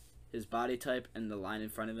 his body type, and the line in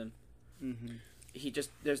front of him. Mm-hmm.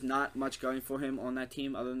 There's not much going for him on that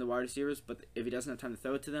team other than the wide receivers. But if he doesn't have time to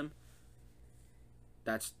throw it to them,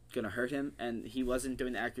 that's gonna hurt him. And he wasn't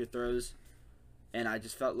doing the accurate throws. And I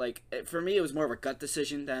just felt like, for me, it was more of a gut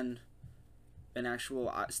decision than an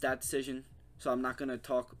actual stat decision. So I'm not gonna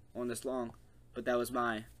talk on this long, but that was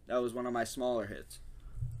one of my smaller hits.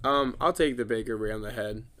 I'll take the Baker right on the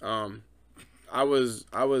head. I was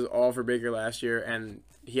all for Baker last year, and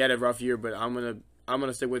he had a rough year, but I'm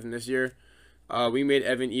gonna stick with him this year. We made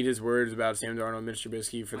Evan eat his words about Sam Darnold and Mitch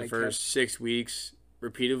Trubisky for the first 6 weeks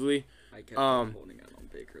repeatedly. I kept holding out on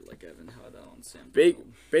Baker like Evan had on Sam.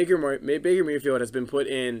 Baker Mayfield has been put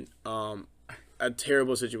in a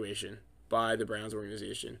terrible situation by the Browns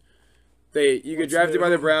organization. You get drafted by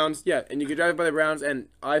the Browns, and you get drafted by the Browns, and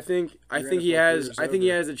I think he has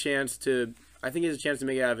a chance to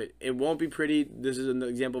make it out of it. It won't be pretty. This is an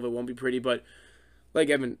example of it won't be pretty, but like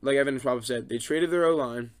Evan and Schwab said, they traded their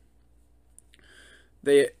O-line.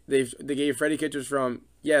 They gave Freddie Kitchens from,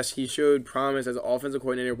 yes, he showed promise as an offensive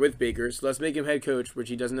coordinator with Baker, so let's make him head coach, which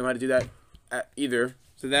he doesn't know how to do that either.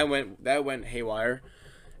 So that went haywire.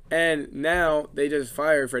 And now they just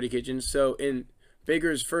fired Freddie Kitchens. So in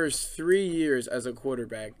Baker's first 3 years as a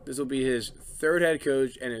quarterback, this will be his third head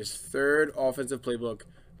coach and his third offensive playbook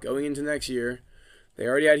going into next year. They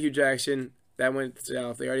already had Hugh Jackson. That went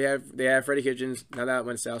south. They had Freddie Kitchens. Now that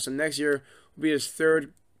went south. So next year will be his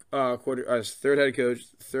third third head coach,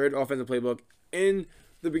 third offensive playbook in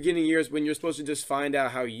the beginning years when you're supposed to just find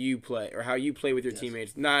out how you play or how you play with your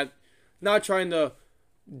teammates, not trying to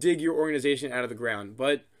dig your organization out of the ground.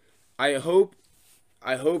 But I hope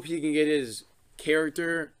he can get his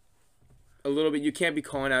character a little bit. You can't be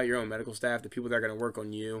calling out your own medical staff, the people that are going to work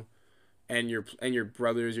on you, and your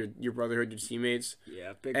brothers, your brotherhood, your teammates.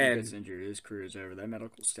 Yeah, if Baker gets injured, his career is over. That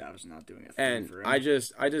medical staff is not doing a thing for him. I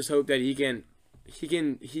just hope that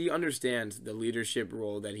he understands the leadership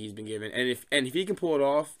role that he's been given, and if he can pull it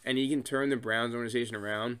off and he can turn the Browns organization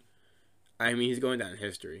around, I mean, he's going down in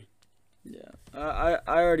history. Yeah, I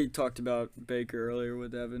already talked about Baker earlier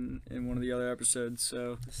with Evan in one of the other episodes.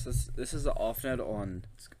 So this is an off note on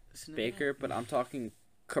Baker, but I'm talking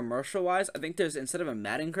commercial wise. I think there's, instead of a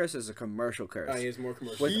Madden curse, there's a commercial curse. He is more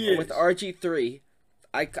commercial. With RG3,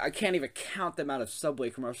 I can't even count the amount of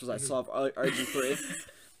Subway commercials I saw of RG3.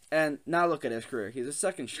 And now look at his career. He's a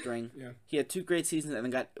second string. Yeah. He had 2 great seasons and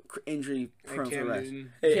then got injury prone for the rest.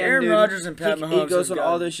 hey, Cam Aaron Newton, Rodgers and Pat Mahomes. He goes have on all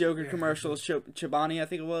gotten- those yogurt commercials. Chobani, I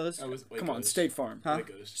think it was. Come on, State Farm. Huh?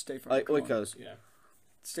 State Farm. come on. Oikos. Yeah.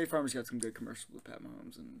 State Farm's got some good commercials with Pat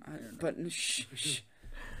Mahomes and Aaron Rodgers. But shh.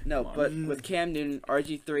 No, but with Cam Newton,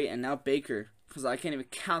 RG3, and now Baker, because I can't even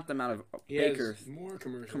count the amount of Baker more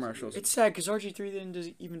commercials. It's sad because RG3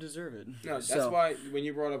 didn't even deserve it. No, that's So- why when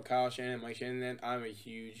you brought up Kyle Shanahan and Mike Shanahan, I'm a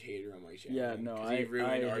huge hater on Mike Shanahan. Yeah, no, 'cause I he ruined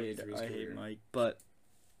hate RG3's career. Mike. But,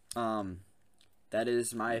 that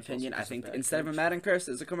is my He's also opinion. I just a think bad instead of a coach. Madden curse,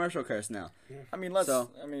 it's a commercial curse now. I mean, let's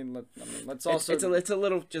also. It's a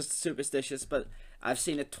little just superstitious, but I've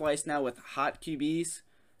seen it twice now with hot QBs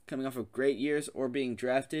coming off of great years or being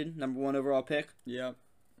drafted, number 1 overall pick, yeah.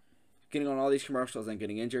 getting on all these commercials and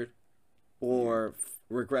getting injured or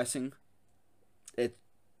regressing. I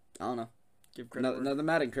don't know. Give credit. Another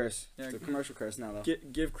Madden curse. Yeah, It's a commercial curse now, though.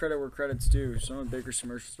 Give credit where credit's due. Some of Baker's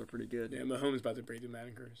commercials are pretty good. Yeah, Mahomes about to break the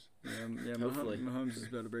Madden curse. Yeah, Hopefully. Mahomes is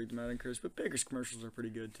about to break the Madden curse, but Baker's commercials are pretty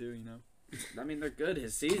good too. You know. I mean, they're good.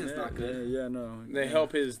 His season's not good. Yeah, no. They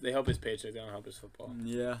help his paycheck. They don't help his football.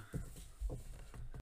 Yeah.